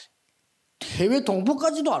옵니다. 해외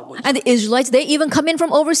동포까지도 알고 있어요. And the Israelites, they even come in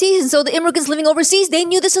from overseas. And so the immigrants living overseas, they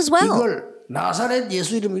knew this as well. 이걸 나사렛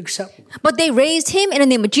예수 이름을 이렇게 시작합니다. But they raised him in the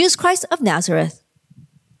name of Jesus Christ of Nazareth.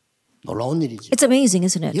 놀라운 일이죠. It's amazing,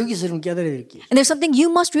 isn't it? 여기서 좀 깨달아야 될 게. And there's something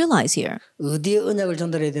you must realize here. 어디에 언약을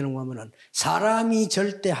전달해야 되는가 하면은 사람이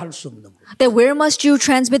절대 할 수 없는 거. That where must you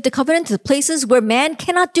transmit the covenant to the places where man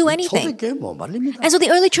cannot do anything? 초대교회 못 말립니다. And so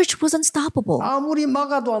the early church was unstoppable. 아무리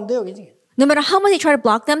막아도 안 돼요. No matter how much they try to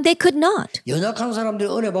block them, they could not. 연약한 사람들이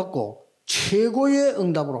은혜 받고 최고의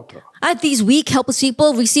응답으로 들어가. These weak, helpless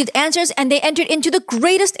people received answers and they entered into the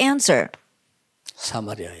greatest answer.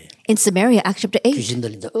 사마리아에 In Samaria, Acts chapter 8. 귀신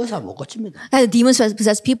들린 자 의사 못 고칩니다. The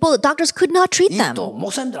demon-possessed people, doctors could not treat them. 또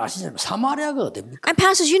목사님들 아시잖아요. 사마리아가 어딥니까? And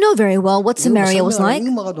pastors, you know very well what Samaria was like.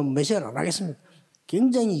 이거 막아도 몇 시간 안 하겠습니까?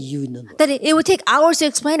 굉장히 이유 있는 거. That it would take hours to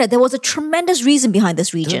explain it. There was a tremendous reason behind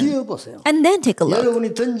this region. 드디어 보세요. And then take a look.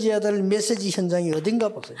 여러분이 던져야 될 메시지 현장이 어딘가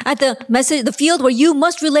보세요. At the field where you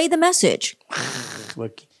must relay the message.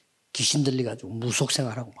 귀신 들려가지고 무속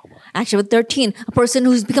생활하고 봐봐. Acts chapter 13, a person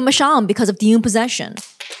who's become a shaman because of demon possession.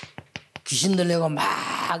 귀신 들려고 막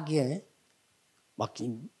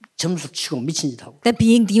점수 치고 미친 짓 하고. That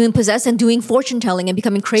being demon possessed and doing fortune telling and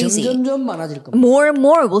becoming crazy. 점점 많아질 겁니다. More and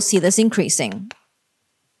more we'll see this increasing.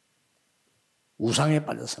 우상에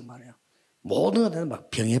빠져서 말이야. 모든 것들은 막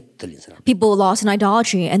병에 들린 사람. People lost in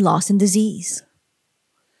idolatry and lost in disease.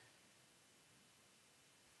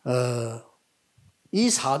 이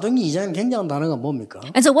사도행전 2장에 굉장한 단어가 뭡니까?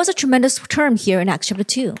 And so what's a tremendous term here in Acts chapter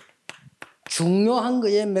 2? 중요한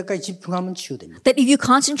거에 몇 가지 집중하면 치유됩니다. That if you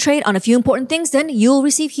concentrate on a few important things, then you'll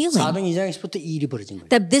receive healing. 사도행전 2장에서부터 이 일이 벌어진 거예요.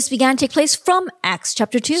 That this began to take place from Acts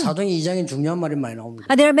chapter 2. 사도행전 2장에 중요한 말이 많이 나옵니다.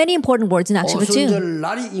 And there are many important words in Acts chapter 2. 오순절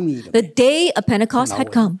날이 이미 The day of Pentecost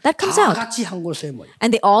had come. That comes 다 out. 같이 한 곳에 모여.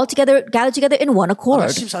 And they all gathered together in one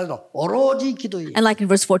accord. 14절도 오로지 기도에. And like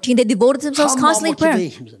in verse 14, they devoted themselves constantly to prayer.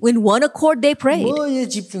 In one accord they prayed.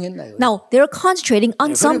 뭐에 집중했나요? Now, they're concentrating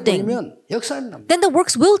on something. 그러면 역사는 납니다. Then the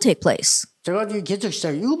works will take place. 제가 이 개척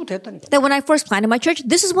시작 이거부터 했다니까. That when I first planted my church,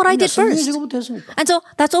 this is what I did first. 이거부터 했으니까. And so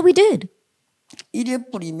that's what we did. 이래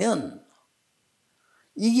뿌리면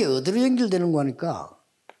이게 어디로 연결되는 거니까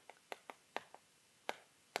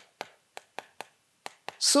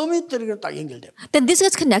서밋들에게 딱 연결돼요. Then this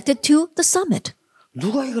is connected to the summit.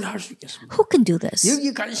 누가 이걸 할 수 있겠습니까? Who can do this?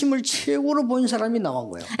 여기 관심을 최고로 보인 사람이 나온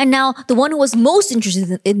거예요. And now the one who was most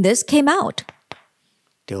interested in this came out.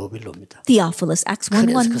 데오빌로입니다. Theophilus, Acts 그래서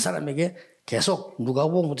 1:1. 그 사람에게 계속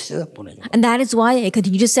누가복음부터 보내죠. And that is why I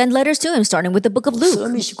continue to send letters to him, starting with the book of Luke.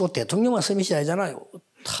 서밋이 곧 대통령만 서밋이 아니잖아요.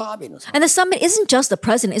 탑에 있는 사람. And the summit isn't just the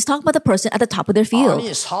president, it's talking about the person at the top of their field.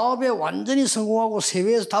 아니 사업에 완전히 성공하고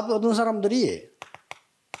세계에서 답 얻은 사람들이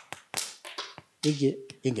여기에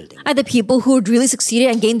연결된 거예요. And the people who really succeeded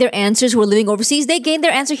and gained their answers, who were living overseas, they gained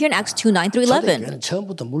their answer here in Acts 2:9-11. 초대교회는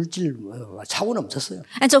처음부터 물질 차고는 없었어요.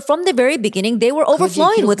 And so from the very beginning, they were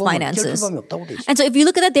overflowing with finances. 결핍함이 없다고 돼 있어요. And so if you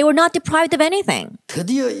look at that, they were not deprived of anything.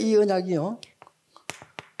 드디어 이 언약이요.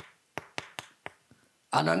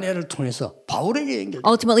 아나니아를 통해서 바울에게 연결돼요.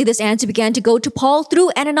 Ultimately, this answer began to go to Paul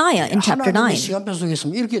through Ananias in chapter 하나님의 9. 시간표 속에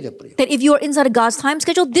있으면 이렇게 돼버려요. That if you are inside of God's time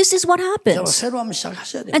schedule, this is what happens. 새로 한번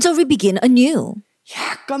시작하셔야 돼요. And so we begin anew.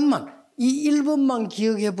 약간만 이 1번만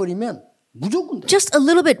기억해버리면 무조건 돼요. Just a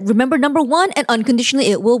little bit. Remember number 1 and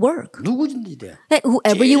unconditionally it will work. 누구든지 돼요. That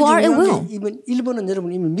whoever you are, it will. 1번은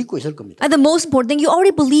여러분 이미 믿고 있을 겁니다. And the most important thing, you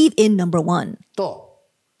already believe in number 1. 또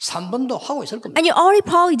 3번도 하고 있을 겁니다. And you're already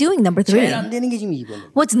probably doing number 3. 제일 안 되는 게 지금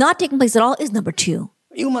 2번이에요. What's not taking place at all is number 2.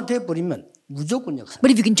 이것만 돼버리면 무조건 역사. But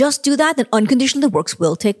if you can just do that, then unconditionally the works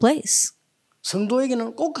will take place.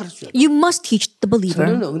 성도에게는 꼭 가르쳐야 돼요. You must teach the believer.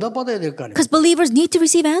 성도는 응답받아야 될 거 아니에요. Because believers need to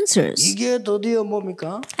receive answers. 이게 드디어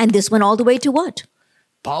뭡니까? And this went all the way to what?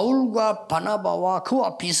 바울과 바나바와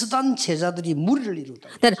그와 비슷한 제자들이 무리를 이루다.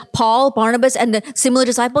 That Paul, Barnabas, and the similar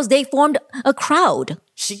disciples, they formed a crowd.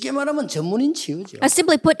 쉽게 말하면 전문인 치유죠. As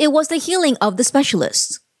simply put, it was the healing of the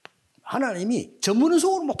specialists. 하나님이 전문인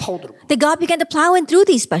속으로 막 파고들고. That God began to plow in through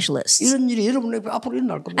these specialists. 이런 일이 여러분에게 앞으로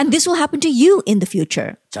일어날 겁니다. And this will happen to you in the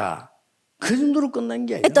future. 자, 그 정도로 끝난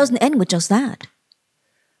게 It 아니라 doesn't end with just that.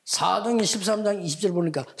 사도행전 13장 20절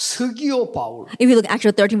보니까 서기오 바울. If you look at Acts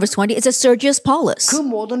 13 verse 20, it says Sergius Paulus. 그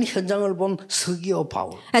모든 현장을 본 서기오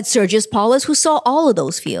바울. At Sergius Paulus who saw all of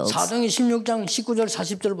those fields. 사도행전 16장 19절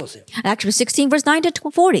 40절 보세요. Acts 16 verse 9 to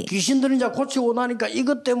 40. 귀신 들린 자 고치고 나니까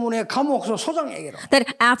이것 때문에 감옥소 소장에게로. That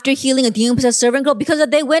after healing a demon-possessed servant girl, because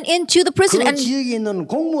they went into the prison 그 and 지역에 있는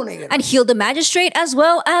공무원에게로. healed the magistrate as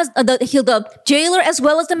well as healed the jailer as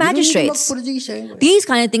well as the 이런 일이 막 magistrates. 벌어지기 시작한 거예요. These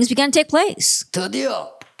kind of things began to take place.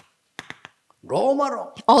 드디어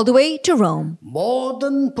로마로 All the way to Rome.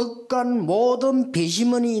 모든 법관 모든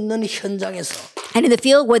배심원이 있는 현장에서 And in the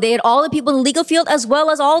field where they had all the people in the legal field as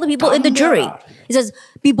well as all the people in the jury. It says,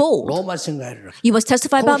 be bold. 로마 생가이라. You must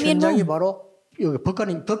testify 그 about me in 현장이 Rome. 바로 여기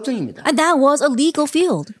법정입니다. And that was a legal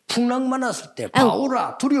field. 풍랑 만났을 때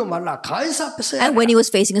바울아 두려워 말라 가이사 앞에 서야 And when he was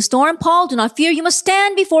facing a storm, Paul, do not fear, you must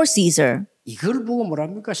stand before Caesar. 이걸 보고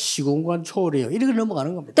뭐랍니까? 시공간 초월해요. 이렇게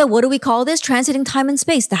넘어가는 겁니다. Then what do we call this? Transiting time and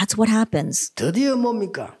space. That's what happens. 드디어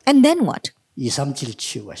뭡니까? And then what? 237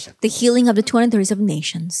 치유가 시작. The healing of the 237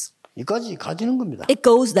 nations. 여기까지 가지는 겁니다. It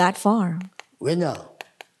goes that far. 왜냐?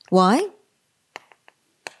 Why?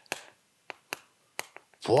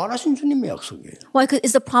 부활하신 주님의 약속이에요. Why? Because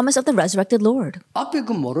it's the promise of the resurrected Lord. 앞에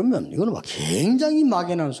그 모르면 이거는 막 굉장히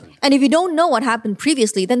막연한 소리. And if you don't know what happened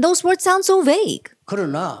previously, then those words sound so vague.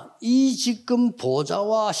 그러나 이 지금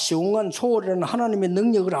보좌와 시온관 초월이라는 하나님의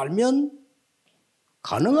능력을 알면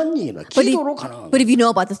가능한 일이다. 기도로 가능한. But if you know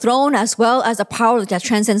about the throne as well as the power that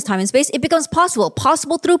transcends time and space, it becomes possible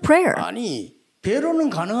through prayer. 아니 배로는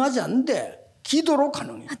가능하지 않는데 기도로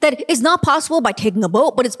가능해. That it's not possible by taking a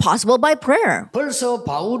boat, but it's possible by prayer. 벌써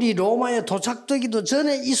바울이 로마에 도착되기도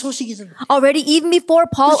전에 이 소식이 전해. Already, even before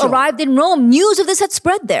Paul 그렇죠. arrived in Rome, news of this had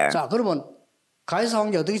spread there. 자, 그러면 가이사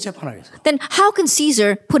왕이 어떻게 재판하겠어요? Then how can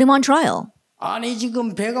Caesar put him on trial? 아니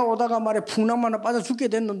지금 배가 오다가 말에 풍랑만에 빠져 죽게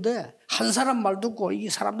됐는데 한 사람 말 듣고 이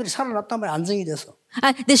사람들이 살아났단 말이야. 안정이 돼서.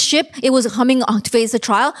 This ship, it was coming to face the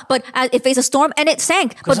trial, but it faced a storm and it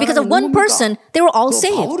sank. But because of one person, they were all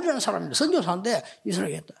saved. 바울이라는 사람이 선교사인데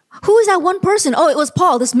이스라엘에 했다. Who is that one person? Oh, it was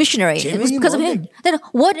Paul, this missionary. It was because of him. Then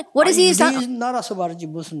what is he? 우리 나라서 말이지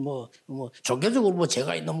무슨 뭐 종교적으로 뭐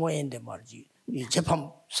죄가 있는 모양인데 말이지 이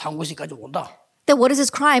재판 상고시까지 온다. Then what is his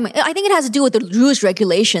crime? I think it has to do with the Jewish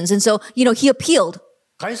regulations, and so he appealed.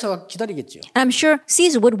 가이사가 기다리겠죠. And I'm sure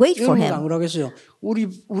Caesar would wait for him. 안 그러겠어요.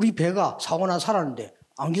 우리 배가 사고나 살았는데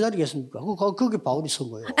안 기다리겠습니까? 그게 바울이 쓴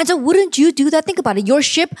거예요. And so wouldn't you do that? Think about it. Your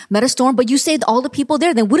ship met a storm, but you saved all the people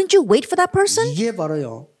there. Then wouldn't you wait for that person? 이게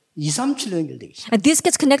바로요. 237로 연결되기 시작. And this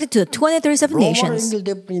gets connected to the 237 로마로 nations.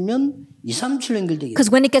 연결돼 버리면 237로 연결되기.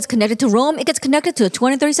 Because when it gets connected to Rome, it gets connected to the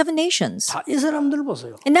 237 nations. 자, 이 사람들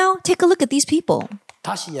보세요. And now take a look at these people.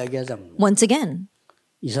 다시 이야기하자면 Once again.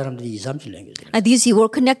 이 사람들이 237로 연결돼요. And these were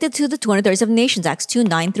connected to the 237 nations, Acts 2,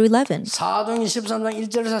 9 through 11. 사도행전 13장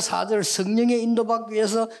 1절에서 4절 성령의 인도받기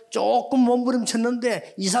위해서 조금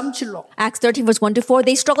몸부림쳤는데 237로. Acts 13, verse 1 to 4,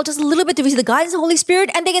 they struggle just a little bit to receive the guidance of the Holy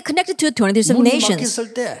Spirit, and they get connected to the 237 문이 nations.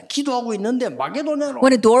 막혔을 때 기도하고 있는데 마게도냐로.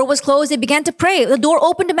 When the door was closed, they began to pray. The door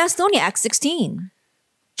opened to Macedonia, Acts 16.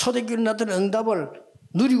 초대교회 나타난 응답을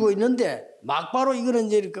누리고 있는데 막바로 이거는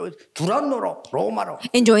이제 두란노로 로마로.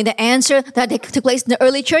 Enjoying the answer that took place in the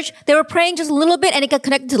early church, they were praying just a little bit, and it got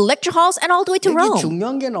connected to the lecture halls and all the way to 여기 Rome.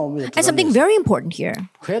 중요한 게 나옵니다. And something very important here,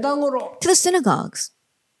 회당으로, to the synagogues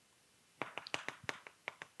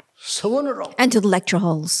서원으로. and to the lecture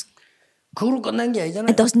halls. 그걸로 끝난 게 아니잖아요.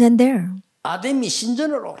 It doesn't end there. 아데미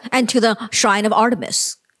신전으로, And to the shrine of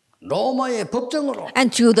Artemis, 로마의 법정으로.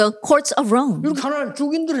 and to the courts of Rome. 이렇게 하나님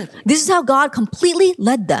쭉 인도해. This is how God completely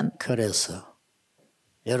led them. 그래서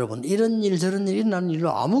여러분 이런 일 저런 일 일어나는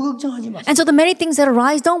일로 아무 걱정하지 마세요. And so the many things that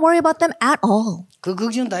arise, don't worry about them at all. 그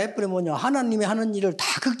걱정 다 해버리면 뭐냐 하나님이 하는 일을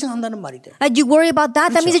다 걱정한다는 말이 돼. That you worry about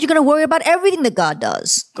that means that you're going to worry about everything that God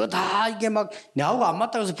does. 그 다 이게 막 나하고 안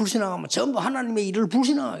맞다고 해서 불신앙하면 전부 하나님의 일을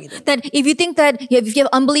불신앙하게 돼. That if you think that if you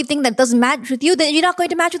have unbelief thing that doesn't match with you, then you're not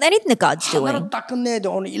going to match with anything that God's doing. 하나로 딱 끝내야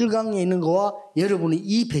돼. 오늘 1강에 있는 거와 여러분의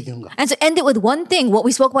이 배경과. And so end it with one thing, what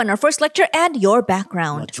we spoke about in our first lecture, and your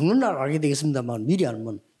background. 죽는 날 알게 되겠습니다만 미리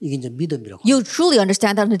알면 이게 이제 믿음이라고. You'll truly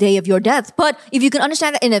understand that on the day of your death. But if you can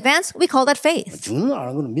understand that in advance, we call that faith. 죽는 날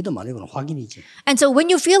아는 거는 믿음 아니고는 확인이지. And so when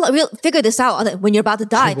you figure this out, when you're about to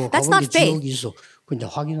die, that's not faith. 지옥이 있어. 그냥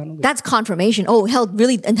확인하는 거야. That's confirmation. Oh, hell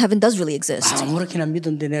really and heaven does really exist. 아무렇게나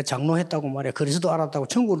믿었는데 내가 장로했다고 말이야. 그리스도 알았다고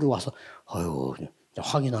천국으로 와서 아유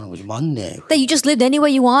확인하는 거지. 맞네. That you just lived any way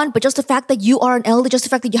you want, but just the fact that you are an elder, just the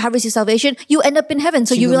fact that you have received salvation, you end up in heaven.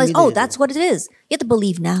 So you realize, oh, that's what it is. You have to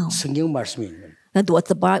believe now. 성경 말씀이 있는. That's what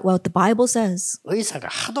the Bible says. 의사가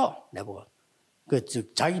하도 내보고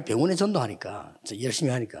자기 병원에 전도하니까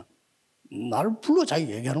열심히 하니까 나를 불러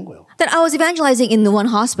자기 얘기하는 거예요. That I was evangelizing in the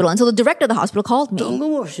one hospital, and so the director of the hospital called me.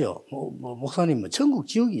 뜬금없이요. 목사님 천국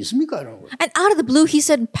지옥이 있습니까? 이런 거예요. And out of the blue, he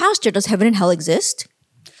said, Pastor, does heaven and hell exist?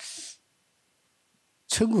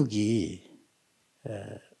 천국이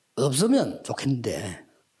없으면 좋겠는데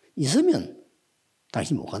있으면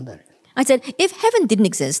당신 못 간다. I said, if heaven didn't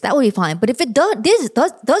exist, that would be fine. But if it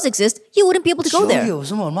does exist, you wouldn't be able to go 지옥이 there.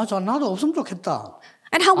 없으면 얼마 좋아. 나도 없으면 좋겠다.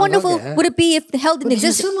 And how wonderful would it be if the hell didn't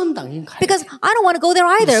exist? 있으면 당신 가야 Because I don't want to go there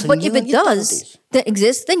either. But if it does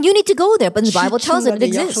exist, then you need to go there. But the Bible tells it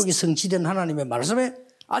exists. 약속이 성취된 하나님의 말씀에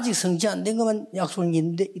아직 성취 안 된 것만 약속이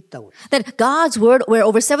있는데 있다고. That God's word, where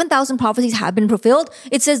over 7,000 prophecies have been fulfilled,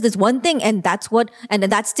 it says there's one thing, and that's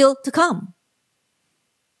still to come.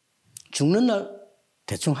 죽는 날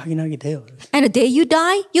대충 확인하게 돼요. And the day you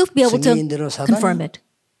die, you'll be able to 성경인대로 confirm it.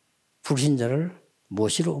 불신자를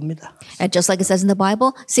모시러 옵니다. And just like it says in the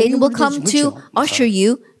Bible, Satan will come to usher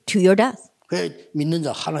you to your death. 그 믿는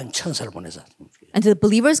자 하나님 천사를 보내서. And to the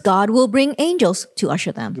believers, God will bring angels to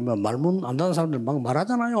usher them. 말문 안 듣는 사람들 막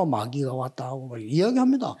말하잖아요. 마귀가 왔다 하고 막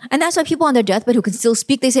이야기합니다. And that's why people on their deathbed who can still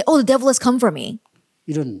speak, they say, "Oh, the devil has come for me."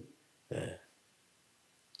 이런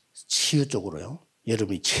치유 쪽으로요.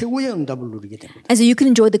 여러분이 최고의 응답을 누리게 됩니다. And so you can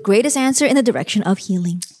enjoy the greatest answer in the direction of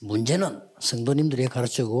healing. 문제는 성도님들이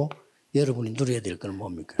가르치고 여러분이 누려야 될 건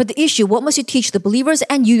뭡니까? But the issue, what must you teach the believers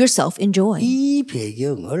and you yourself enjoy? 이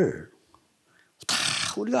배경을 다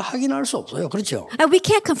우리가 확인할 수 없어요. 그렇죠? And we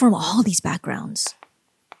can't confirm all these backgrounds.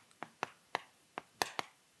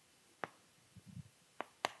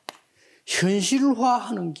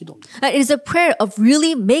 현실화하는 기도입니다. It is a prayer of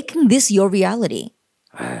really making this your reality.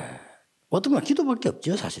 어떤 건 기도밖에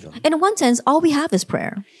없죠, 사실은. In one sense, all we have is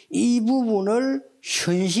prayer. 이 부분을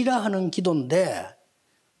현실화하는 기도인데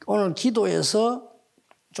오늘 기도에서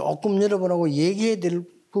조금 여러분하고 얘기해야 될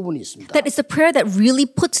부분이 있습니다. That is the prayer that really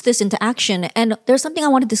puts this into action. And there's something I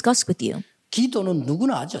want to discuss with you. 기도는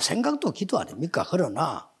누구나 하죠. 생각도 기도 아닙니까?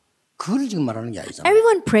 그러나 그걸 지금 말하는 게 아니잖아요.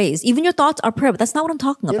 Everyone prays. Even your thoughts are prayer, but that's not what I'm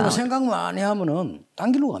talking 여러분 about. 생각 많이 하면은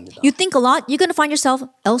딴 길로 갑니다. You think a lot, you're going to find yourself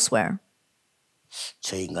elsewhere.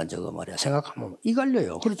 저 인간 저거 말이야. 생각하면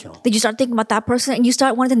이갈려요. 그렇죠? Then you start thinking about that person and you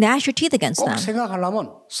start wanting to gnash your teeth against 꼭 them.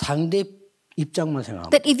 생각하려면 상대 입장만 생각하면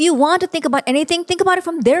That if you want to think about anything, think about it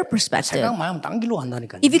from their perspective. 생각 많이 하면 딴 길로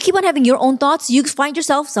간다니까요. If you keep on having your own thoughts, you find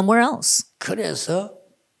yourself somewhere else. 그래서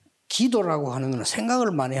기도라고 하는 건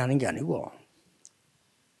생각을 많이 하는 게 아니고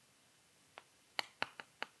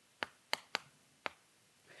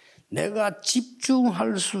내가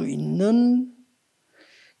집중할 수 있는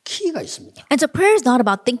키가 있습니다. And so prayer is not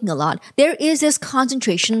about thinking a lot. There is this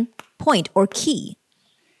concentration point or key.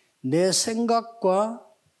 내 생각과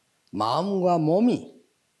마음과 몸이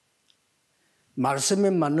말씀에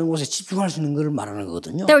맞는 곳에 집중할 수 있는 것을 말하는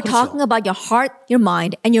거거든요. They're 그렇죠? talking about your heart, your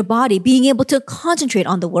mind, and your body being able to concentrate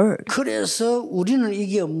on the word. 그래서 우리는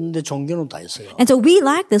이게 없는데 종교는 다 있어요. And so we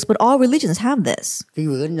lack this, but all religions have this. 그게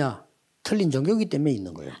왜 그러냐? 틀린 종교이기 때문에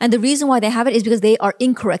있는 거예요. And the reason why they have it is because they are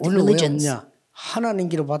incorrect 우리는 왜 religions. 없냐?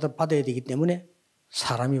 하나님께로 받아야 되기 때문에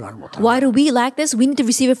사람이 말 못하는 Why do we lack this? We need to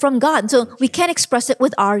receive it from God. So we can't express it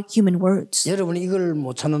with our human words. 여러분이 이걸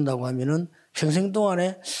못 찾는다고 하면은 평생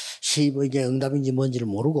동안에 이게 응답인지 뭔지를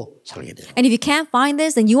모르고 살게 돼요. And if you can't find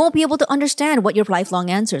this, then you won't be able to understand what your lifelong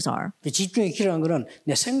answers are. 집중이 필요한 거는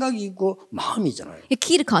내 생각이 있고 마음이 있잖아요. Your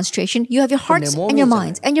key to concentration, you have your hearts and your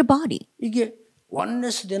minds and your body. 이게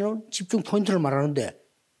원네스 되는 집중 포인트를 말하는데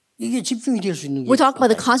이게 집중이 될 수 있는 게 We're talking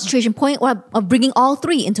about the concentration point of bringing all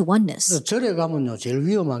three into oneness. 절에 가면요 제일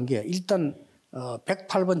위험한 게 일단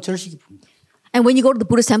 108번 절식이 풉니다. And when you go to the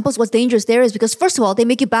Buddhist temples, what's dangerous there is because first of all, they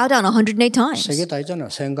make you bow down 108 times. 세 개 다 있잖아요.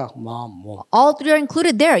 생각, 마음, 몸. All three are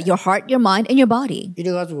included there, your heart, your mind, and your body.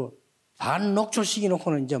 이래가지고 반 녹초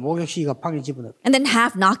시켜놓고는 이제 목욕 시기가 방에 집어넣어. And then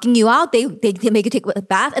half knocking you out, they make you take a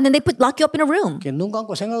bath, and then they lock you up in a room. 눈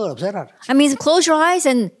감고 생각을 없애라. That means close your eyes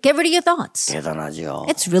and get rid of your thoughts. 대단하죠.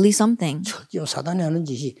 It's really something. 저기요 사단이 하는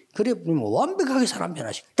짓이 그래 보면 완벽하게 사람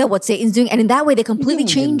변화시켜. That's what Satan's doing, and in that way they completely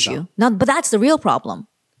이게 change 문제입니다. you. Now, but that's the real problem.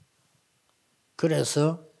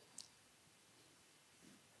 그래서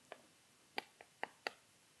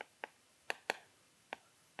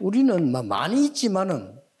우리는 많이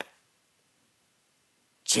있지만은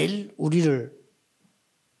제일 우리를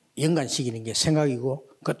연관시키는 게 생각이고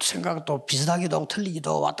그 생각도 비슷하기도 하고 틀리기도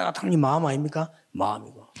하고 왔다 갔다 하는 게 마음 아닙니까?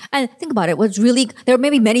 마음이고. And think about it. What's really there may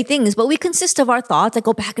be many things, but we consist of our thoughts that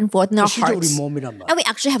go back and forth in our 실제 우리 hearts, 몸이란 말이야. and we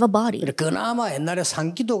actually have a body. 그나마 옛날에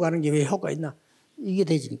산기도 가는 게 왜 효과 있나? 이게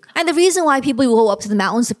되지니까. And the reason why people go up to the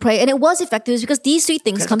mountains to pray and it was effective is because these three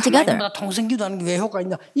things come together. 통성기도 하는 게 왜 효과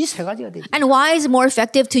있나? 이 세 가지가 되지. And why is it more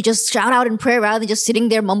effective to just shout out in prayer rather than just sitting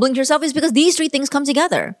there mumbling to yourself is because these three things come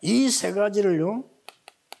together. 이 세 가지를요.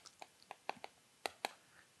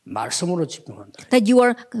 말씀으로 집중한다. That you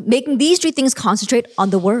are making these three things concentrate on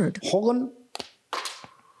the word. 혹은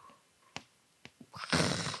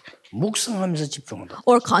묵상하면서 집중한다.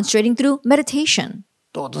 Or concentrating through meditation.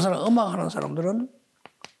 또 어떤 사람 음악하는 사람들은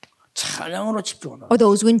찬양으로 집중한다. Or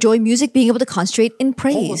those who enjoy music being able to concentrate in 혹은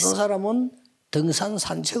praise. 어떤 사람은 등산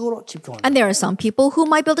산책으로 집중한다. And there are some people who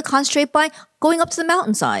might be able to concentrate by going up to the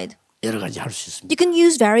mountainside. 여러 가지 할 수 있습니다. You can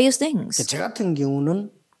use various things. 제 같은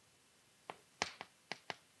경우는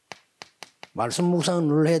말씀 묵상을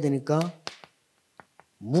늘 해야 되니까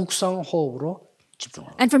묵상 호흡으로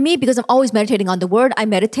집중합니다. And for me, because I'm always meditating on the word, I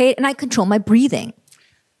meditate and I control my breathing.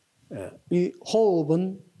 이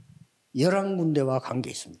호흡은 11군데와 관계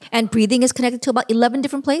있습니다. And breathing is connected to about 11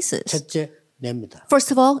 different places. 첫째, 뇌입니다.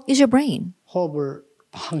 First of all is your brain. 호흡을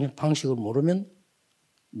방식을 모르면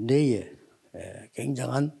뇌에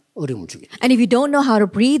굉장한 어려움을 주게 돼요. And if you don't know how to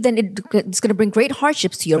breathe, then it's going to bring great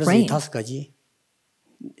hardships to your 그래서 이 brain. 5가지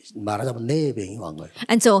말하자면 뇌병이 온 거예요.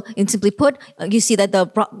 And so, simply put, you see that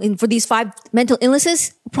for these 5 mental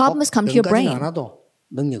illnesses, the problem has come to your 병까지는 brain. 않아도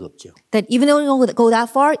능력 없죠. That even though you don't go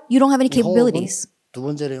that far, you don't have any 호흡은 capabilities. 두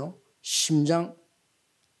번째로요. 심장,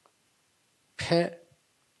 폐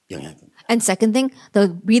영향 줍니다. And second thing,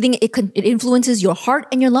 the breathing, it influences your heart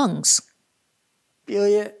and your lungs.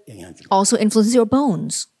 뼈에 영향 줍니다. Also influences your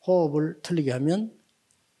bones. 호흡을 틀리게 하면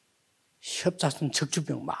협착성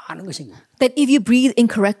척추병 많은 것이 생깁니다. That if you breathe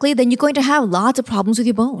incorrectly, then you're going to have lots of problems with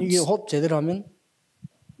your bones. 이게 호흡 제대로 하면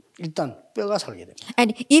일단 뼈가 살게 됩니다.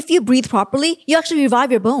 And if you breathe properly, you actually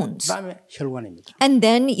revive your bones. 그다음에 혈관입니다. And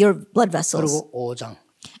then your blood vessels. 그리고 오장,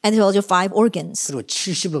 And as well as your 5 organs. 그리고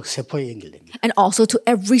 70억 세포에 연결됩니다. And also to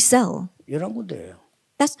every cell. 11군데예요.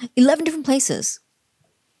 That's 11 different places.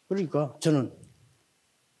 그러니까 저는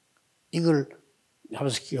이걸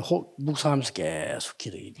하면서 묵상하면서 계속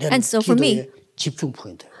기도해요. And so for me, 집중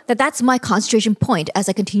포인트예요. that's my concentration point as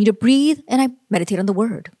I continue to breathe and I meditate on the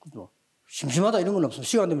word. 심심하다 이런 건 없어요.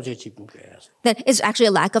 시간 되면 제가 집중 계속. That it's actually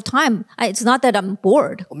a lack of time. It's not that I'm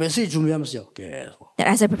bored. 메시지 준비하면서 계속. That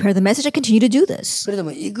as I prepare the message, I continue to do this. 그래서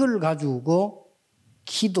이걸 가지고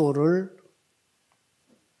기도를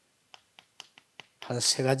한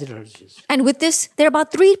 3가지를 할 수 있어요. And with this, there are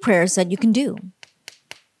about 3 prayers that you can do.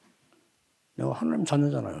 내가 하나님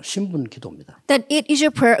자녀잖아요. 신분 기도입니다. That it is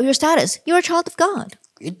your prayer, your status. You're a child of God.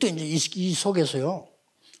 이때 이제 이 속에서요.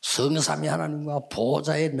 성삼위 하나님과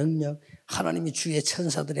보좌의 능력, 하나님이 주의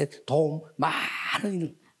천사들의 도움, 많은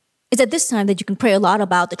일. It's at this time that you can pray a lot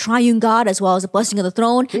about the triune God as well as the blessing of the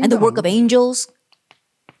throne and the work of angels.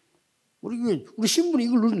 우리 신분이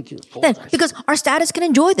이걸 누리는 기도. Then, because our status can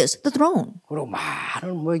enjoy this, the throne. 그리고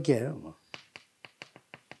많은 이게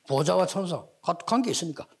보좌와 천사 관계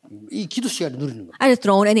있으니까 이 기도 시간에 누리는 거예요. And the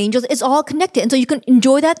throne and angels, it's all connected. And so you can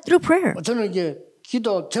enjoy that through prayer. 저는 이제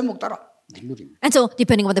기도 제목 따라 누립니다. And so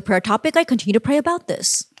depending on the prayer topic, I continue to pray about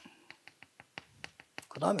this.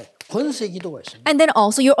 그다음에 권세 기도가 있어요. And then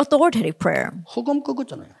also your authoritative prayer. 흑암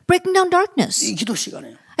꺾었잖아요. Breaking down darkness. 이 기도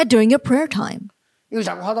시간에요. And during your prayer time. 이걸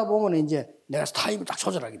자꾸 하다 보면 이제 내가 타임을 딱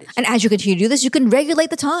조절하게 되죠. And as you continue to do this, you can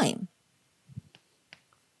regulate the time.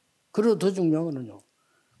 그리고 더 중요한 거는요.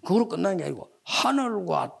 그걸로 끝나는 게 아니고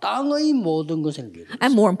하늘과 땅의 모든 것을 누려요.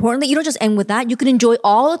 And more importantly, you don't just end with that. You can enjoy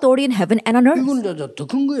all authority in heaven and on earth. 이건 더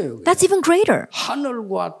큰 거예요. That's even greater.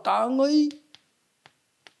 하늘과 땅의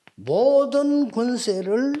모든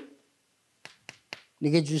권세를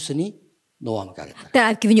내게 주시니 너와 함께 하겠다. That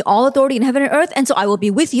I've given you all authority in heaven and earth, and so I will be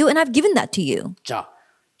with you, and I've given that to you. 자,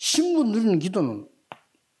 신분 누리는 기도는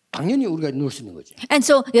당연히 우리가 누릴 수 있는 거지. And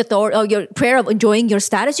so your prayer of enjoying your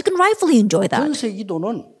status, you can rightfully enjoy that. 권세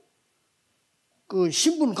기도는 그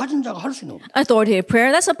신분 가진 자가 할 수 있는 겁니다. Authoritative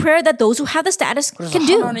prayer, that's a prayer that those who have the status 그래서 can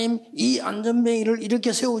do. 하나님 이 안전뱅이를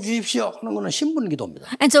이렇게 세워 주십시오 하는 거는 신분 기도입니다.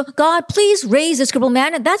 And so, God, please raise this crippled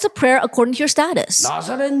man, and that's a prayer according to your status.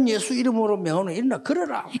 나사렛 예수 이름으로 명하노니 일어나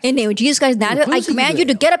걸어라. In the name of Jesus Christ, I command you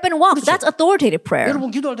to get up and walk. That's authoritative prayer.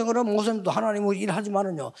 여러분 기도할 때 그러면 목사님도 하나님을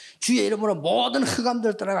일하지만은요 주의 이름으로 모든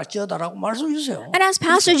흑암들 떠나가 지어다라고 말씀 주세요. And as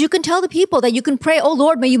pastors, you can tell the people that you can pray, oh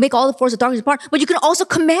Lord, may you make all the forces of darkness depart, but you can also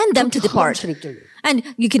command them to depart. And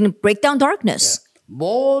you can break down darkness.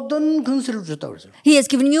 모든 권세를 주셨다고 그랬어요. He has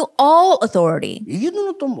given you all authority. 이게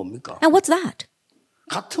또 뭡니까? And what's that?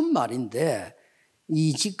 같은 말인데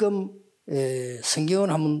이 지금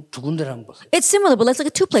성경을 한번 두 군데를 한번 보세요. It's similar, but let's look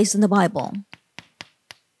at 2 places in the Bible.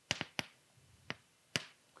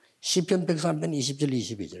 시편 103편 20절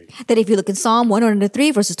 22절. That if you look in Psalm 103,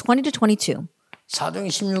 verses 20 to 22. 사도행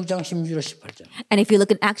 16장 16절 18절. And if you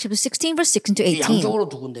look in Acts chapter 16, verse 16 to 18. 양쪽으로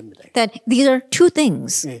두 군데입니다. That these are 2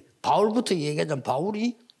 things. 바울부터 얘기하자면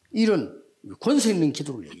바울이 이런 권세 있는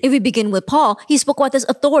기도를 얘기해요. If we begin with Paul, he spoke about this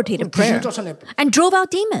authoritative prayer 귀신을 쫓아내버려. and drove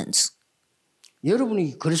out demons.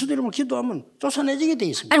 여러분이 그리스도 이름으로 기도하면 쫓아내지게 돼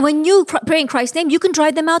있습니다. And when you pray in Christ's name, you can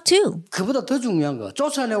drive them out too. 그보다 더 중요한 거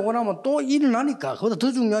쫓아내고 나면 또 일어나니까 그보다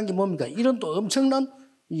더 중요한 게 뭡니까? 이런 또 엄청난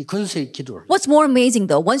이 권세의 기도를. What's more amazing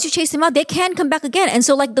though, once you chase them out, they can come back again. And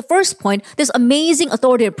so like the first point, this amazing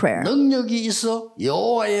authoritative prayer. 능력이 있어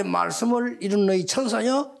여호와의 말씀을 이루는 너희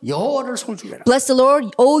천사여 여호와를 송축해라. Bless the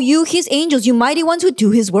Lord, O you his angels, you mighty ones who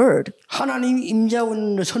do his word. 하나님이 임재하고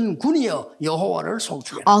있는 선군이여 여호와를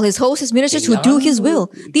송축해라. All his hosts, his ministers who do his will.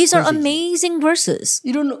 These are amazing verses.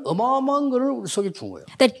 이런 어마어마한 거를 우리 속에 준 거예요.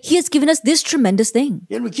 That he has given us this tremendous thing.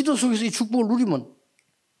 여러분 기도 속에서 이 축복을 누리면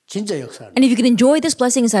진짜 역사는. And if you can enjoy this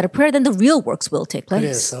blessing inside of prayer, then the real works will take place.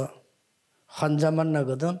 그래서 환자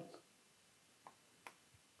만나거든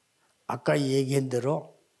아까 얘기한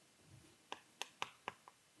대로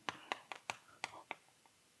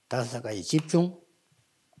 5가지 집중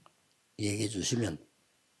얘기해 주시면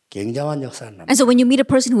굉장한 역사를 납니다. And so when you meet a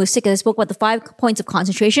person who is sick, and I spoke about the 5 points of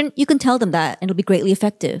concentration, you can tell them that, and it'll be greatly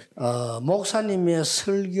effective. 목사님의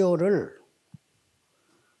설교를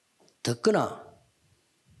듣거나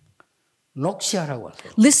녹취하라고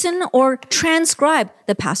하세요. Listen or transcribe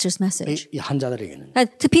the pastor's message. 이 환자들에게는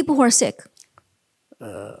To people who are sick.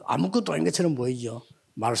 아무것도 아닌 것처럼 보이죠.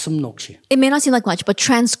 말씀 녹취. It may not seem like much, but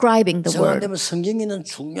transcribing the 정안 word. 되면 성경에 있는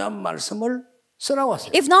중요한 말씀을 쓰라고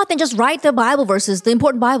하세요. If not, then just write the Bible verses, the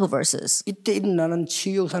important Bible verses. 이때 일어나는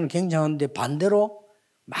치유 역사는 굉장한데 반대로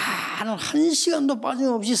많은 한 시간도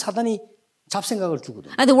빠짐없이 사단이 잡생각을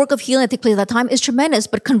주거든요. And the work of healing that takes place at that time is tremendous.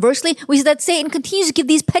 But conversely, we see that Satan continues to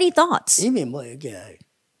give these petty thoughts. 이미 뭐 이게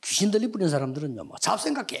귀신 들리 뿌린 사람들은요, 뭐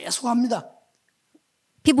잡생각 계속 합니다.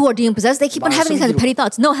 People who are demon possessed, they keep on having these kinds of petty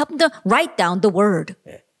thoughts. No, help them to write down the word.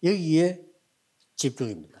 예, 여기에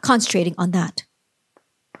집중입니다. Concentrating on that.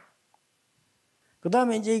 그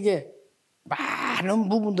다음에 이제 이게 많은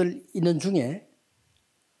부분들 있는 중에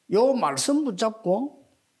요 말씀 붙잡고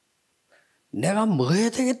내가 뭐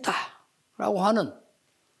해야 되겠다라고 하는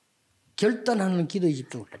결단하는 기도에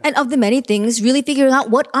집중을 해라. And of the many things, really figuring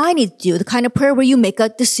out what I need to do, the kind of prayer where you make a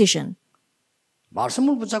decision.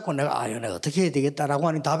 말씀을 붙잡고 내가 내가 어떻게 해야 되겠다라고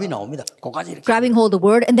하는 답이 나옵니다. 그까지 이렇게. Grabbing hold of the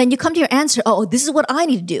word, and then you come to your answer. Oh, this is what I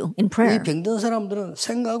need to do in 이 prayer. 병든 사람들은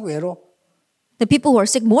생각 외로 The people who are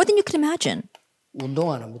sick, more than you can imagine,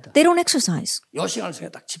 운동 안 합니다. they don't exercise. 요 시간을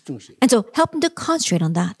생각 딱 집중시. And so help them to concentrate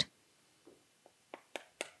on that.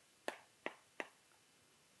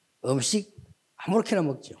 음식 아무렇게나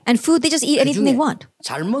먹죠. And food, they just eat anything they want.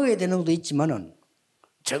 잘 먹어야 되는 것도 있지만은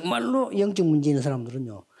정말로 영적 문제 있는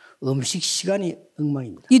사람들은요. 음식 시간이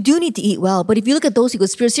엉망입니다. You do need to eat well, but if you look at those who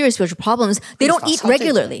with serious spiritual problems, they don't eat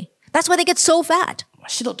regularly. That's why they get so fat.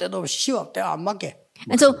 시도 때도 없이 시와 때가 안 맞게.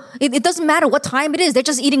 And so it doesn't matter what time it is, they're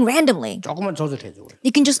just eating randomly. 조금만 조절해주고.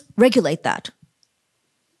 You can just regulate that.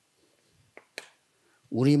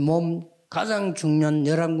 우리 몸 가장 중요한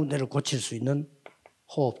 11군데를 고칠 수 있는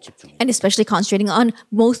호흡 집중입니다. And especially concentrating on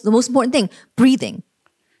the most important thing, breathing.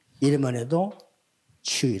 이래만 해도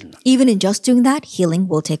치유 일어나. Even in just doing that, healing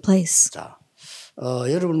will take place. 자,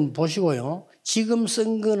 여러분 보시고요. 지금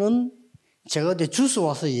쓴 거는 제가 어디 주워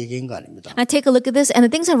와서 얘기한 거 아닙니다. Now take a look at this, and the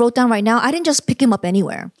things I wrote down right now, I didn't just pick them up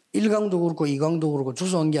anywhere. 1강도 그렇고 2강도 그렇고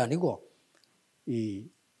주워 온 게 아니고 이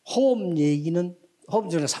호흡 얘기는 호흡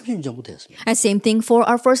전에 30년 전부터 했습니다. And same thing for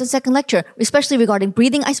our first and second lecture, especially regarding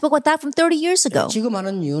breathing. I spoke about that from 30 years ago. 지금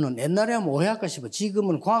하는 이유는 옛날에 하면 오해할까 싶어.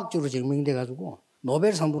 지금은 과학적으로 증명돼 가지고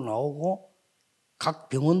노벨상도 나오고 각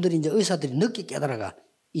병원들이 이제 의사들이 늦게 깨달아가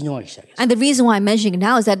인용하기 시작했어요. And the reason why I'm mentioning it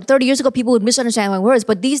now is that 30 years ago people would misunderstand my words,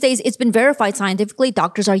 but these days it's been verified scientifically.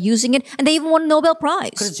 Doctors are using it, and they even won a Nobel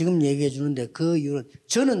Prize. 그래서 지금 얘기해 주는데 그 이유는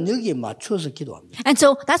저는 여기에 맞춰서 기도합니다. And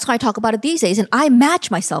so that's why I talk about it these days, and I match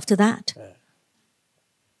myself to that.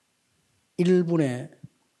 1분에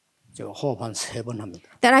제가 호흡 한 3번 합니다.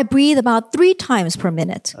 That I breathe about 3 times per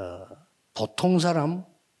minute. 보통 사람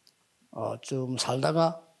좀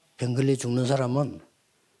살다가 병 걸려 죽는 사람은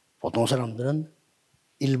보통 사람들은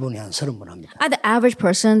 1분에 한 30번 합니다. The average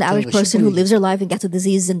person who lives their life and gets a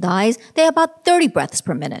disease and dies, they have about 30 breaths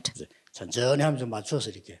per minute. 천천히 하면서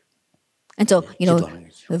맞춰서 이렇게. And so,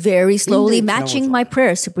 very slowly matching my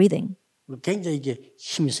prayers to breathing. 굉장히 이게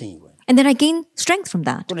힘이 생기고요. And then I gain strength from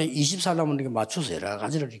that. 또는 24시간 하면 이렇게 맞춰서 여러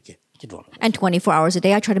가지를 이렇게 기도하는 거예요. And 24 hours a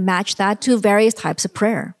day, I try to match that to various types of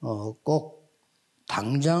prayer. 꼭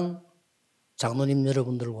당장 장로님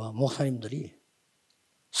여러분들과 목사님들이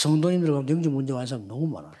성도님들 가운데 영적 문제 많은 사람 너무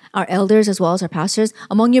많아요. Our elders as well as our pastors,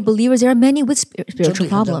 among your believers, there are many with spiritual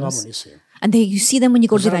problems. And you see them when you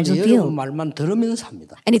go to the evangelical field. 말만 들으면서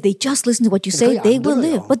합니다. And if they just listen to what you say, they will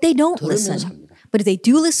live. But they don't listen. But if they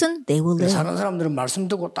do listen, they will live. 사는 사람들은 말씀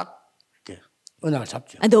듣고 딱 이렇게 언약을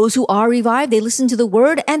잡죠. And those who are revived, they listen to the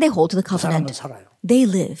word and they hold to the covenant. 살아요. They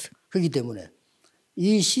live. 그렇기 때문에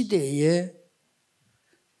이 시대에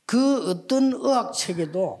그 어떤 의학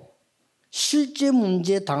체계도 실제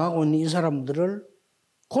문제 당하고 있는 이 사람들을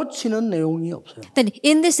고치는 내용이 없어요. Then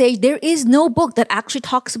in this age, there is no book that actually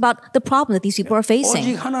talks about the problem that these people are facing.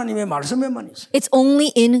 오직 하나님의 말씀에만 있어요. It's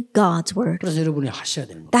only in God's word. 그래서 여러분이 하셔야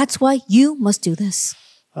되는 거예요. That's why you must do this.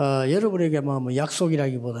 여러분에게 뭐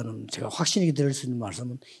약속이라기보다는 제가 확신이 들을 수 있는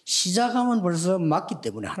말씀은 시작하면 벌써 맞기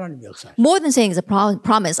때문에 하나님의 역사예요. More than saying it's a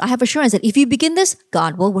promise, I have assurance that if you begin this,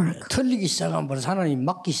 God will work. 틀리기 시작하면 벌써 하나님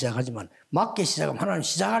맞기 시작하지만 맞기 시작하면 하나님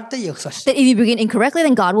시작할 때 역사시죠. That if you begin incorrectly,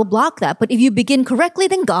 then God will block that. But if you begin correctly,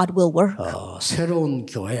 then God will work. 새로운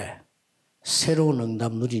교회, 새로운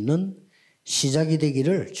응답 누리는 시작이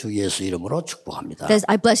되기를 주 예수 이름으로 축복합니다.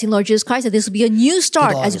 I bless you, Lord Jesus Christ, that this will be a new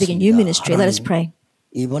start as you begin new ministry. Let us pray.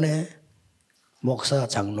 이번에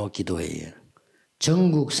목사장로기도회에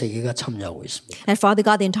전국 세계가 참여하고 있습니다. And Father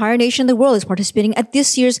God, the entire nation, the world is participating at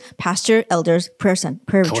this year's Pastor Elders Prayer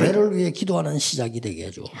Retreat. 교회를 위해 기도하는 시작이 되게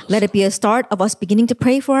해주옵소서. Let it be a start of us beginning to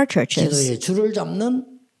pray for our churches. 기도의 줄을 잡는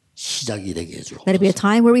시작이 되게 Let it 해주옵소서. be a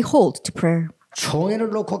time where we hold to prayer. 총회를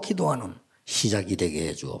놓고 기도하는 시작이 되게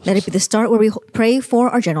해주옵소서. Let it be the start where we pray for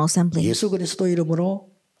our General Assembly. 예수 그리스도 이름으로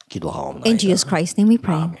In 기도하옵나이다. Jesus Christ's name we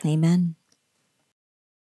pray. Amen.